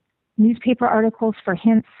looked at newspaper articles for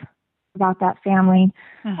hints about that family.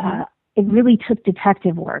 It really took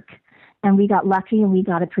detective work. And we got lucky and we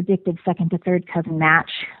got a predicted second to third cousin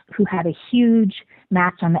match who had a huge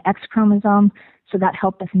match on the X chromosome. So that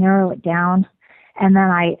helped us narrow it down. And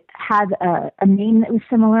then I had a name that was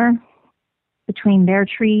similar between their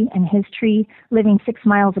tree and his tree, living 6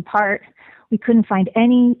 miles apart. We couldn't find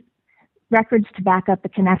any records to back up the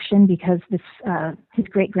connection because his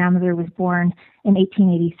great-grandmother was born in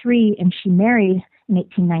 1883 and she married in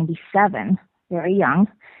 1897, very young.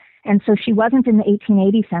 And so she wasn't in the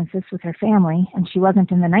 1880 census with her family, and she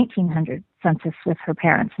wasn't in the 1900 census with her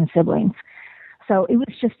parents and siblings. So it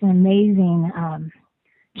was just an amazing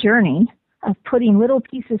journey of putting little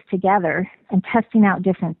pieces together and testing out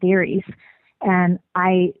different theories. And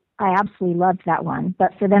I absolutely loved that one.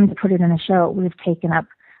 But for them to put it in a show, it would have taken up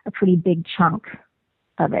a pretty big chunk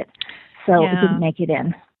of it. So it didn't make it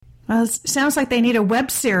in. Well, it sounds like they need a web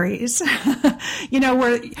series,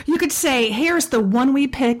 where you could say, here's the one we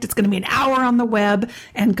picked. It's going to be an hour on the web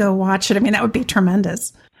and go watch it. I mean, that would be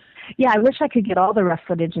tremendous. Yeah, I wish I could get all the rough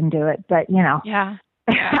footage and do it, but, Yeah.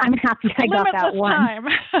 I'm happy I got that one. Time.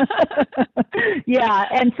 Yeah,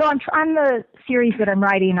 and so on the series that I'm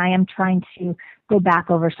writing, I am trying to go back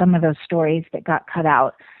over some of those stories that got cut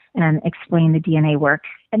out and explain the DNA work.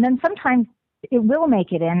 And then sometimes it will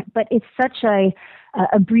make it in, but it's such a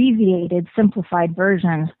abbreviated, simplified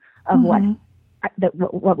version of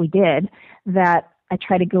what we did that I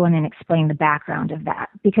try to go in and explain the background of that,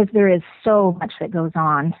 because there is so much that goes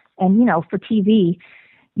on. And, for TV,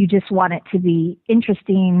 you just want it to be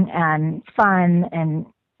interesting and fun, and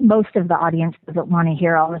most of the audience doesn't want to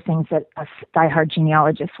hear all the things that us diehard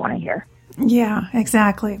genealogists want to hear. Yeah,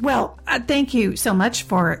 exactly. Well, thank you so much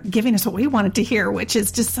for giving us what we wanted to hear, which is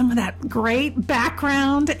just some of that great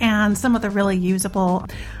background and some of the really usable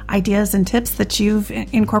ideas and tips that you've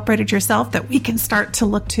incorporated yourself that we can start to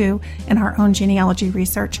look to in our own genealogy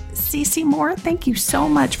research. CeCe Moore, thank you so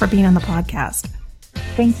much for being on the podcast.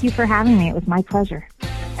 Thank you for having me. It was my pleasure.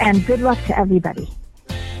 And good luck to everybody.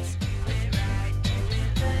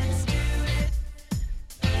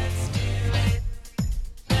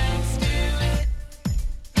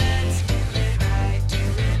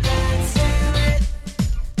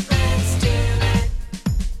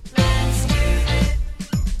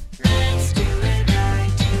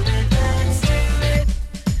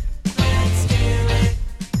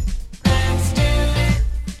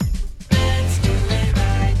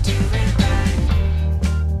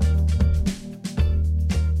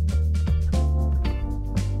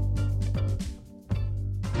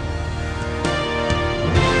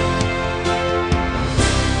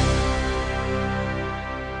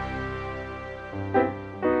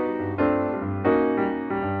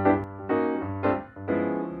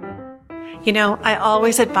 I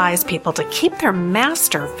always advise people to keep their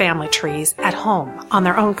master family trees at home on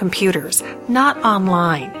their own computers, not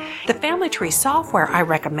online. The family tree software I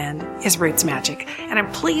recommend is RootsMagic, and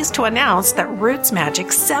I'm pleased to announce that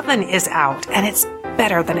RootsMagic 7 is out, and it's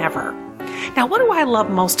better than ever. Now, what do I love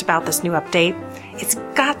most about this new update? It's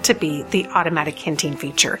got to be the automatic hinting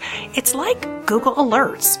feature. It's like Google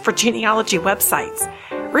Alerts for genealogy websites.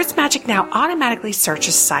 RootsMagic now automatically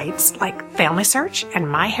searches sites like Family Search and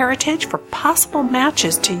MyHeritage for possible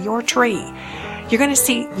matches to your tree. You're going to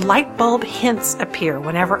see light bulb hints appear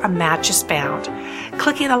whenever a match is found.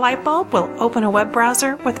 Clicking the light bulb will open a web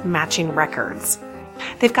browser with matching records.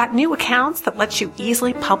 They've got new accounts that let you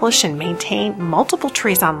easily publish and maintain multiple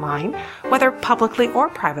trees online, whether publicly or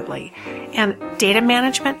privately. And data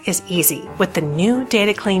management is easy with the new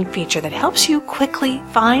Data Clean feature that helps you quickly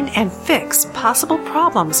find and fix possible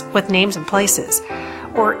problems with names and places.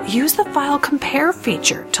 Or use the File Compare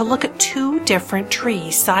feature to look at 2 different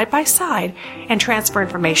trees side by side and transfer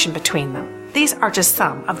information between them. These are just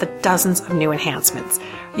some of the dozens of new enhancements.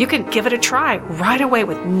 You can give it a try right away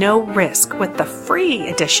with no risk with the free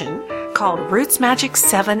edition called Roots Magic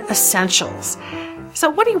 7 Essentials. So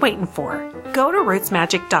what are you waiting for? Go to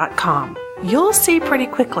rootsmagic.com. You'll see pretty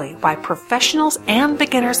quickly why professionals and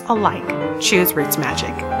beginners alike choose Roots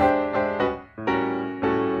Magic.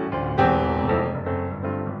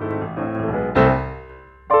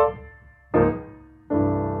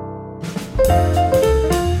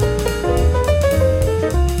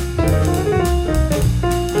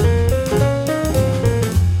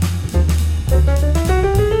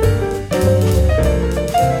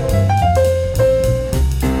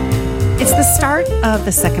 Of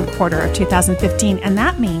the second quarter of 2015, and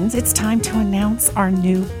that means it's time to announce our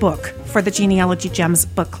new book for the Genealogy Gems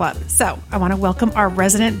Book Club. So I want to welcome our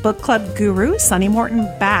resident book club guru, Sunny Morton,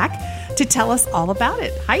 back to tell us all about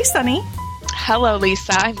it. Hi, Sunny. Hello,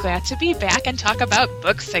 Lisa. I'm glad to be back and talk about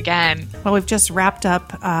books again. Well, we've just wrapped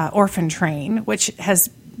up Orphan Train, which has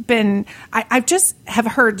been, I just have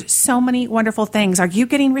heard so many wonderful things. Are you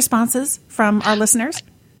getting responses from our listeners?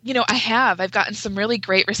 You know, I have. I've gotten some really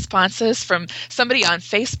great responses from somebody on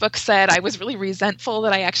Facebook said I was really resentful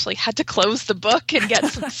that I actually had to close the book and get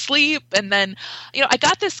some sleep. And then, I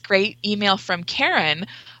got this great email from Karen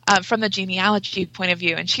from the genealogy point of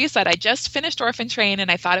view. And she said, I just finished Orphan Train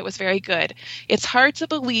and I thought it was very good. It's hard to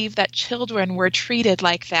believe that children were treated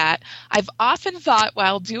like that. I've often thought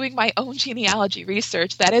while doing my own genealogy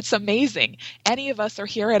research that it's amazing any of us are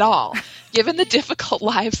here at all, given the difficult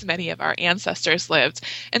lives many of our ancestors lived.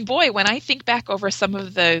 And boy, when I think back over some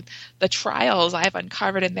of the trials I've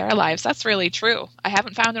uncovered in their lives, that's really true. I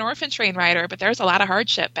haven't found an Orphan Train writer, but there's a lot of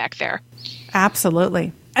hardship back there.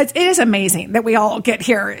 Absolutely. It is amazing that we all get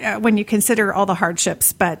here when you consider all the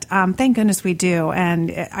hardships, but thank goodness we do. And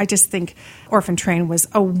I just think Orphan Train was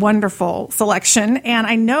a wonderful selection. And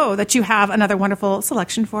I know that you have another wonderful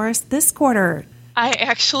selection for us this quarter. I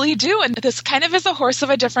actually do, and this kind of is a horse of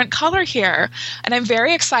a different color here. And I'm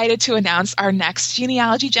very excited to announce our next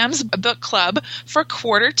Genealogy Gems book club for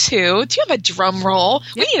quarter 2. Do you have a drum roll?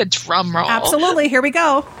 Yep. We need a drum roll. Absolutely. Here we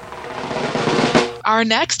go. Our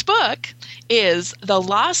next book is The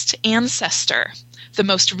Lost Ancestor, the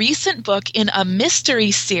most recent book in a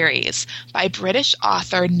mystery series by British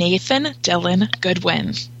author Nathan Dillon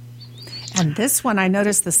Goodwin. And this one, I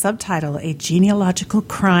noticed the subtitle, A Genealogical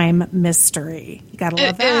Crime Mystery. You gotta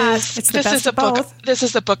love that. It's the best of both. This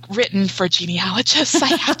is a book written for genealogists, I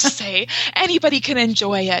have to say. Anybody can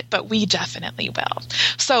enjoy it, but we definitely will.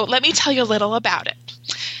 So let me tell you a little about it.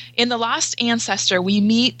 In The Lost Ancestor, we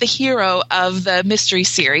meet the hero of the mystery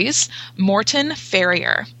series, Morton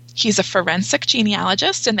Ferrier. He's a forensic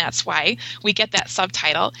genealogist, and that's why we get that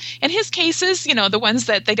subtitle. And his cases, the ones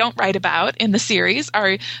that they don't write about in the series,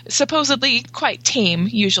 are supposedly quite tame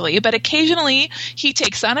usually, but occasionally he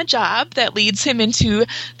takes on a job that leads him into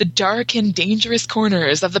the dark and dangerous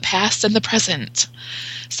corners of the past and the present.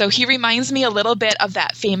 So he reminds me a little bit of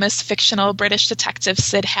that famous fictional British detective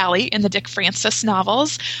Sid Halley in the Dick Francis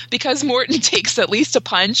novels, because Morton takes at least a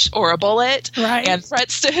punch or a bullet and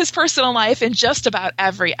threats to his personal life in just about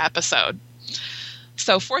every episode.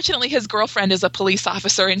 So fortunately, his girlfriend is a police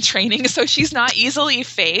officer in training, so she's not easily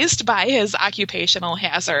fazed by his occupational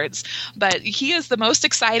hazards. But he is the most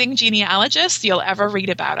exciting genealogist you'll ever read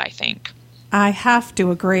about, I think. I have to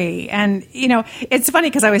agree. And, it's funny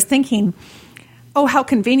because I was thinking, oh, how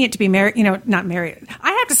convenient to be married, not married.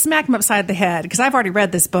 I have to smack him upside the head because I've already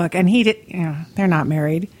read this book and they're not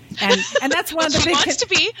married. And that's one of the she big... wants to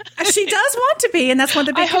be. She does want to be, and that's one of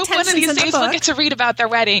the big contentions in the book. I hope one of these days we'll get to read about their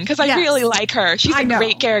wedding because I really like her. She's a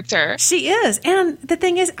great character. She is. And the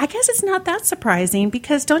thing is, I guess it's not that surprising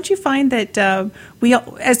because don't you find that we,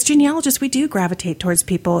 as genealogists, we do gravitate towards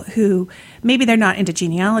people who maybe they're not into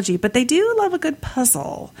genealogy, but they do love a good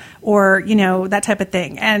puzzle or, that type of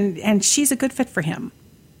thing. And she's a good fit for him.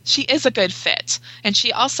 She is a good fit, and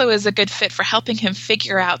she also is a good fit for helping him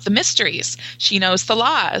figure out the mysteries. She knows the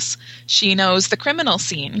laws. She knows the criminal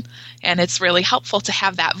scene, and it's really helpful to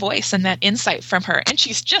have that voice and that insight from her. And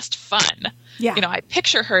she's just fun. Yeah. I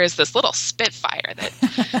picture her as this little spitfire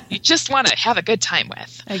that you just want to have a good time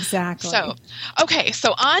with. Exactly. So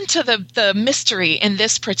on to the mystery in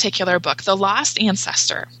this particular book, The Lost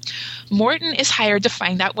Ancestor. Morton is hired to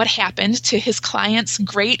find out what happened to his client's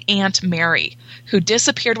great-aunt Mary, who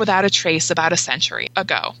disappeared without a trace about a century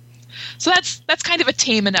ago. So that's kind of a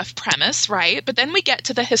tame enough premise, right? But then we get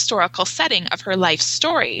to the historical setting of her life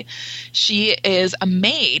story. She is a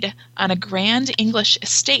maid on a grand English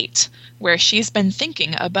estate where she's been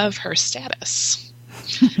thinking above her status.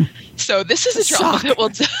 So this is a drama that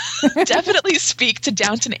will definitely speak to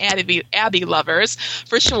Downton Abbey lovers,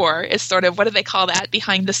 for sure. It's sort of, what do they call that,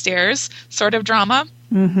 behind the stairs sort of drama?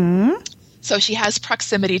 Mm-hmm. So she has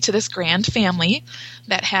proximity to this grand family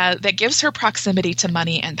that gives her proximity to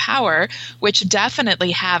money and power, which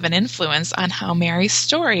definitely have an influence on how Mary's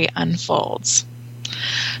story unfolds.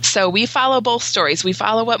 So we follow both stories. We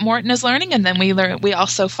follow what Morton is learning, and then we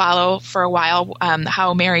also follow for a while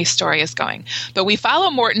how Mary's story is going. But we follow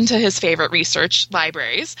Morton to his favorite research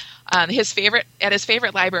libraries. At his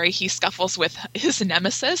favorite library, he scuffles with his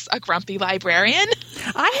nemesis, a grumpy librarian.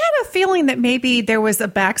 I had a feeling that maybe there was a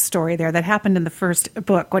backstory there that happened in the first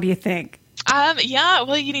book. What do you think? Yeah,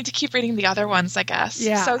 well, you need to keep reading the other ones, I guess.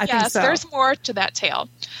 Yeah, so, I think so. There's more to that tale.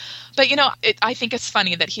 But, I think it's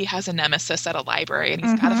funny that he has a nemesis at a library, and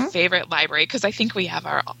he's got a favorite library, because I think we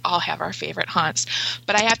all have our favorite haunts.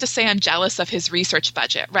 But I have to say I'm jealous of his research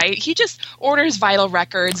budget, right? He just orders vital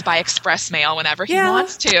records by express mail whenever he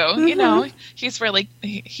wants to. He's really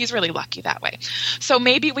lucky that way. So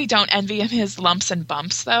maybe we don't envy him his lumps and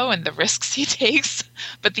bumps, though, and the risks he takes.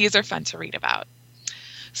 But these are fun to read about.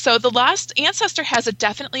 So The Lost Ancestor has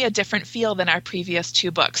definitely a different feel than our previous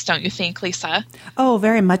two books, don't you think, Lisa? Oh,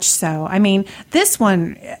 very much so. I mean, this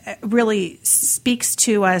one really speaks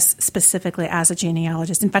to us specifically as a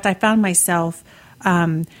genealogist. In fact, I found myself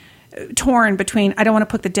torn between I don't want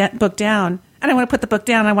to put the book down, and I want to put the book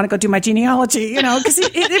down, and I want to go do my genealogy, because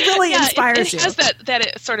it really inspires you. It has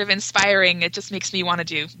that sort of inspiring, it just makes me want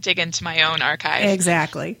to dig into my own archive.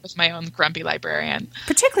 Exactly. With my own grumpy librarian.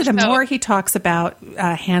 Particularly the more he talks about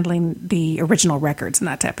handling the original records and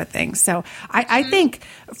that type of thing. So I think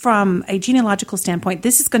from a genealogical standpoint,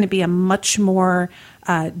 this is going to be a much more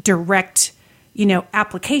direct,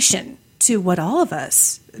 application to what all of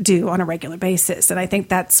us do on a regular basis. And I think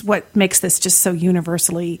that's what makes this just so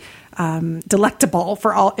universally delectable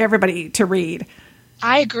for everybody to read.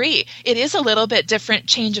 I agree. It is a little bit different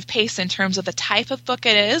change of pace in terms of the type of book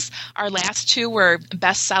it is. Our last two were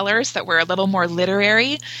bestsellers that were a little more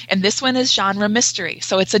literary, and this one is genre mystery.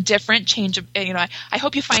 So it's a different change of, I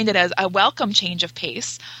hope you find it as a welcome change of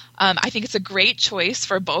pace. I think it's a great choice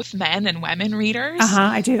for both men and women readers.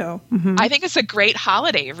 I do. Mm-hmm. I think it's a great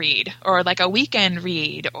holiday read, or like a weekend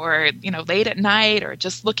read, or, late at night, or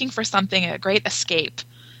just looking for something, a great escape.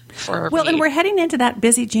 And we're heading into that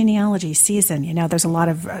busy genealogy season. There's a lot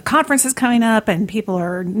of conferences coming up, and people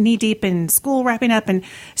are knee deep in school wrapping up. And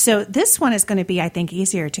so this one is going to be, I think,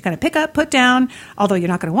 easier to kind of pick up, put down, although you're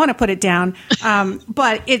not going to want to put it down.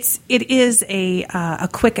 But it is a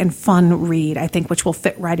quick and fun read, I think, which will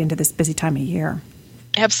fit right into this busy time of year.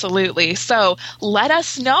 Absolutely. So let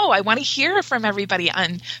us know. I want to hear from everybody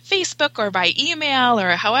on Facebook or by email or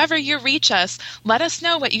however you reach us. Let us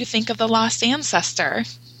know what you think of The Lost Ancestor.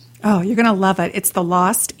 Oh, you're going to love it. It's The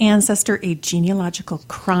Lost Ancestor, a genealogical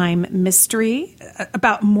crime mystery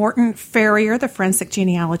about Morton Ferrier, the forensic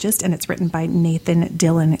genealogist, and it's written by Nathan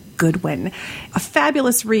Dillon Goodwin. A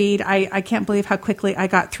fabulous read. I can't believe how quickly I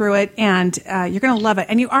got through it, and you're going to love it.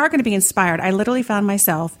 And you are going to be inspired. I literally found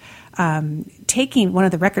myself taking one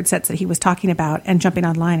of the record sets that he was talking about and jumping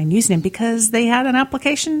online and using them because they had an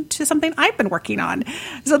application to something I've been working on.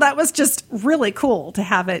 So that was just really cool to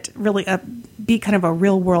have it really be kind of a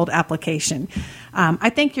real world application. I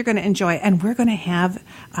think you're going to enjoy it. And we're going to have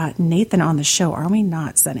Nathan on the show, are we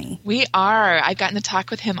not, Sunny? We are. I've gotten to talk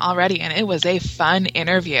with him already, and it was a fun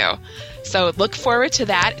interview. So look forward to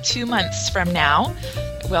that 2 months from now.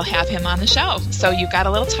 We'll have him on the show. So you've got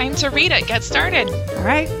a little time to read it. Get started. All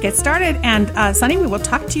right, get started. And Sunny, we will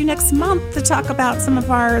talk to you next month to talk about some of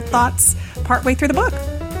our thoughts partway through the book.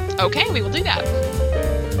 Okay, we will do that.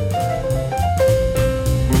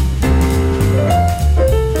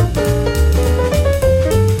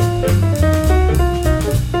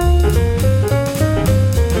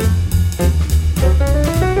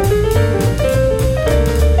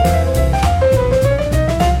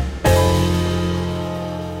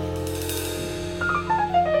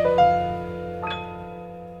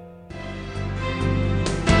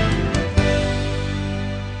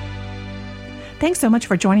 Thanks so much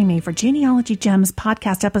for joining me for Genealogy Gems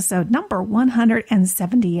podcast episode number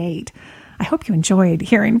 178. I hope you enjoyed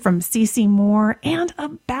hearing from CeCe Moore and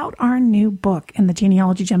about our new book in the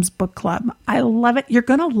Genealogy Gems book club. I love it. You're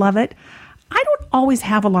going to love it. I don't always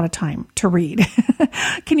have a lot of time to read.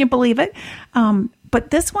 Can you believe it? But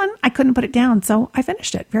this one, I couldn't put it down, so I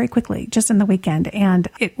finished it very quickly, just in the weekend, and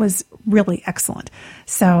it was really excellent.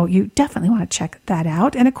 So you definitely want to check that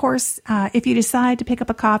out. And of course, if you decide to pick up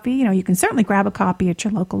a copy, you can certainly grab a copy at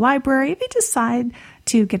your local library. If you decide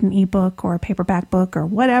to get an ebook or a paperback book or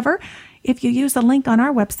whatever, if you use the link on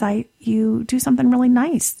our website, you do something really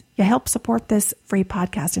nice. You help support this free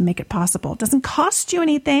podcast and make it possible. It doesn't cost you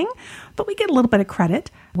anything, but we get a little bit of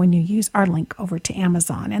credit when you use our link over to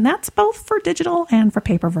Amazon. And that's both for digital and for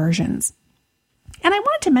paper versions. And I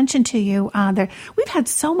wanted to mention to you that we've had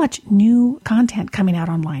so much new content coming out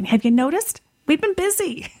online. Have you noticed? We've been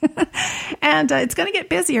busy. And it's going to get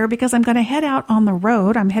busier because I'm going to head out on the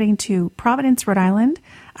road. I'm heading to Providence, Rhode Island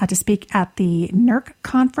to speak at the NERC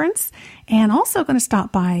conference, and also going to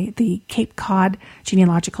stop by the Cape Cod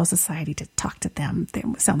Genealogical Society to talk to them. They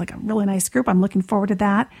sound like a really nice group. I'm looking forward to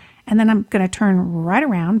that. And then I'm going to turn right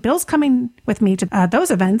around. Bill's coming with me to those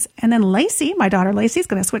events. And then Lacey, my daughter Lacey, is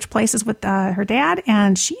going to switch places with her dad.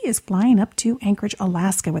 And she is flying up to Anchorage,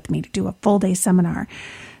 Alaska with me to do a full day seminar.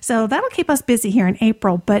 So that'll keep us busy here in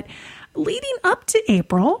April. But leading up to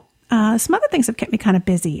April, some other things have kept me kind of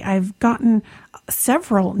busy. I've gotten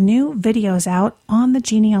several new videos out on the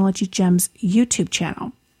Genealogy Gems YouTube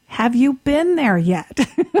channel. Have you been there yet?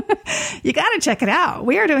 You got to check it out.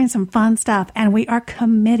 We are doing some fun stuff, and we are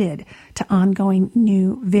committed to ongoing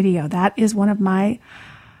new video. That is one of my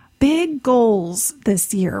big goals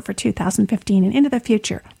this year for 2015 and into the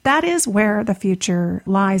future. That is where the future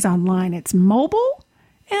lies online. It's mobile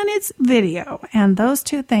and it's video. And those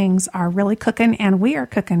two things are really cooking, and we are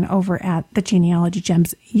cooking over at the Genealogy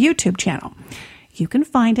Gems YouTube channel. You can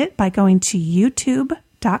find it by going to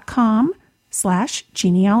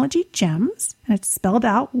youtube.com/genealogy gems, and it's spelled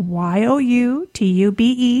out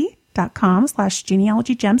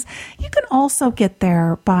youtube.com/genealogy gems. You can also get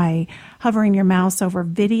there by hovering your mouse over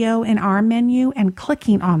video in our menu and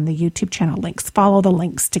clicking on the YouTube channel links. Follow the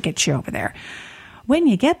links to get you over there. When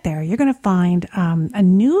you get there, you're going to find a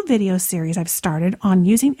new video series I've started on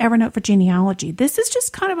using Evernote for genealogy. This is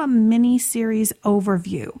just kind of a mini series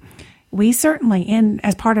overview. We certainly,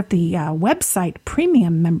 as part of the website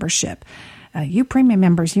premium membership, you premium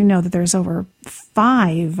members, you know that there's over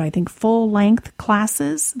 5, I think, full-length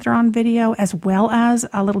classes that are on video, as well as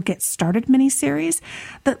a little Get Started mini-series.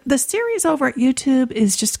 The series over at YouTube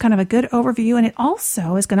is just kind of a good overview, and it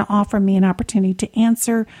also is going to offer me an opportunity to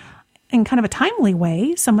answer in kind of a timely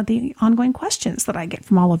way some of the ongoing questions that I get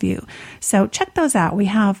from all of you. So check those out. We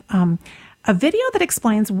have a video that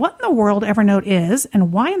explains what in the world Evernote is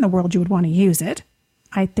and why in the world you would want to use it.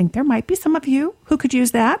 I think there might be some of you who could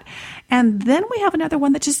use that. And then we have another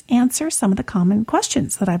one that just answers some of the common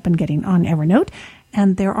questions that I've been getting on Evernote.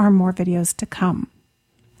 And there are more videos to come.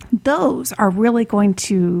 Those are really going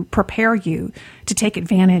to prepare you to take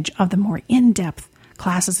advantage of the more in-depth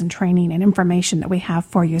classes and training and information that we have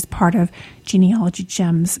for you as part of Genealogy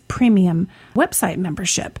Gems premium website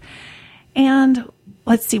membership. And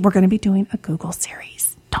let's see, we're going to be doing a Google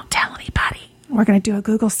series. Don't tell anybody. We're going to do a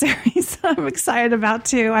Google series I'm excited about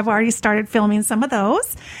too. I've already started filming some of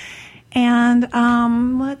those. And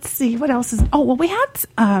let's see, what else is... Oh, well, we had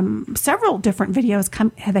several different videos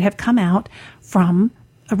that have come out from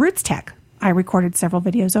Roots Tech. I recorded several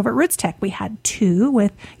videos over at Roots Tech. We had 2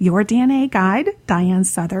 with Your DNA Guide, Diane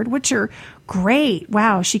Southard, which are great.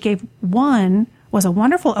 Wow, she gave one was a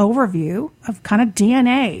wonderful overview of kind of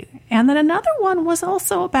DNA. And then another one was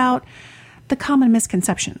also about the common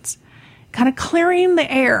misconceptions, kind of clearing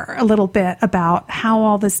the air a little bit about how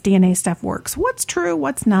all this DNA stuff works, what's true,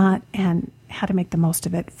 what's not, and how to make the most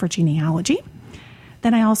of it for genealogy.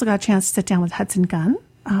 Then I also got a chance to sit down with Hudson Gunn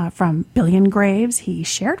from Billion Graves. He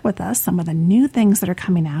shared with us some of the new things that are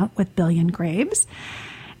coming out with Billion Graves.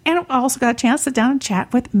 And I also got a chance to sit down and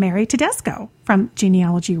chat with Mary Tedesco from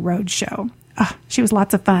Genealogy Roadshow. She was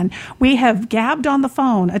lots of fun. We have gabbed on the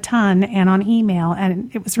phone a ton and on email,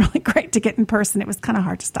 and it was really great to get in person. It was kind of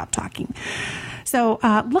hard to stop talking. So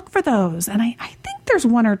look for those. And I think there's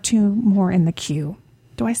 1 or 2 more in the queue.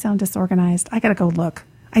 Do I sound disorganized? I got to go look.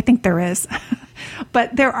 I think there is.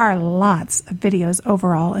 But there are lots of videos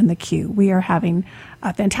overall in the queue. We are having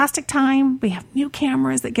a fantastic time. We have new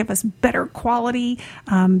cameras that give us better quality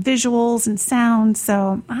visuals and sound.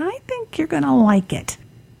 So I think you're going to like it.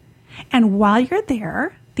 And while you're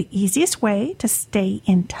there, the easiest way to stay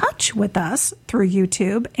in touch with us through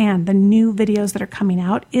YouTube and the new videos that are coming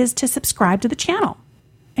out is to subscribe to the channel.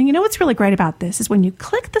 And you know what's really great about this is when you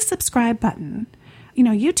click the subscribe button,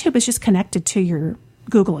 YouTube is just connected to your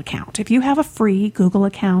Google account. If you have a free Google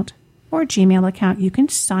account or a Gmail account, you can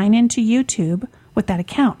sign into YouTube with that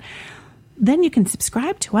account. Then you can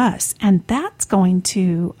subscribe to us, and that's going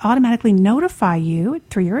to automatically notify you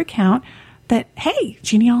through your account that, hey,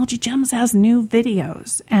 Genealogy Gems has new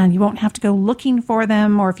videos, and you won't have to go looking for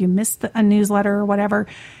them, or if you missed a newsletter or whatever,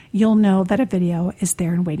 you'll know that a video is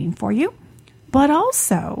there and waiting for you. But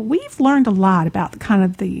also, we've learned a lot about kind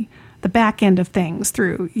of the back end of things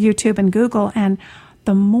through YouTube and Google, and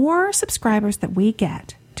the more subscribers that we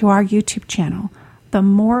get to our YouTube channel, the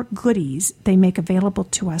more goodies they make available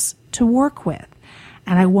to us to work with.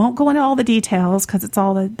 And I won't go into all the details because it's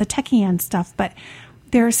all the techie end stuff, but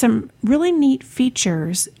there are some really neat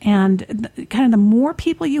features, and kind of the more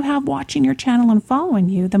people you have watching your channel and following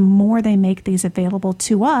you, the more they make these available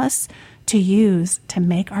to us to use to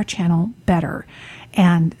make our channel better.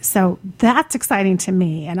 And so that's exciting to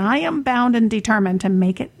me, and I am bound and determined to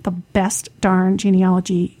make it the best darn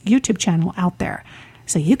genealogy YouTube channel out there.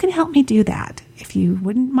 So you can help me do that. If you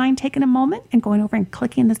wouldn't mind taking a moment and going over and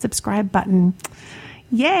clicking the subscribe button,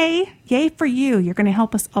 yay for you. You're going to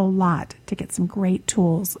help us a lot to get some great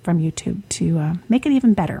tools from YouTube to make it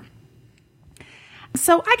even better.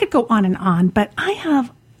 So I could go on, but I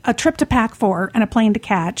have a trip to pack for and a plane to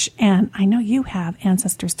catch, and I know you have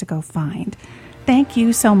ancestors to go find. Thank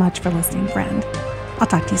you so much for listening, friend. I'll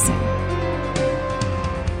talk to you soon.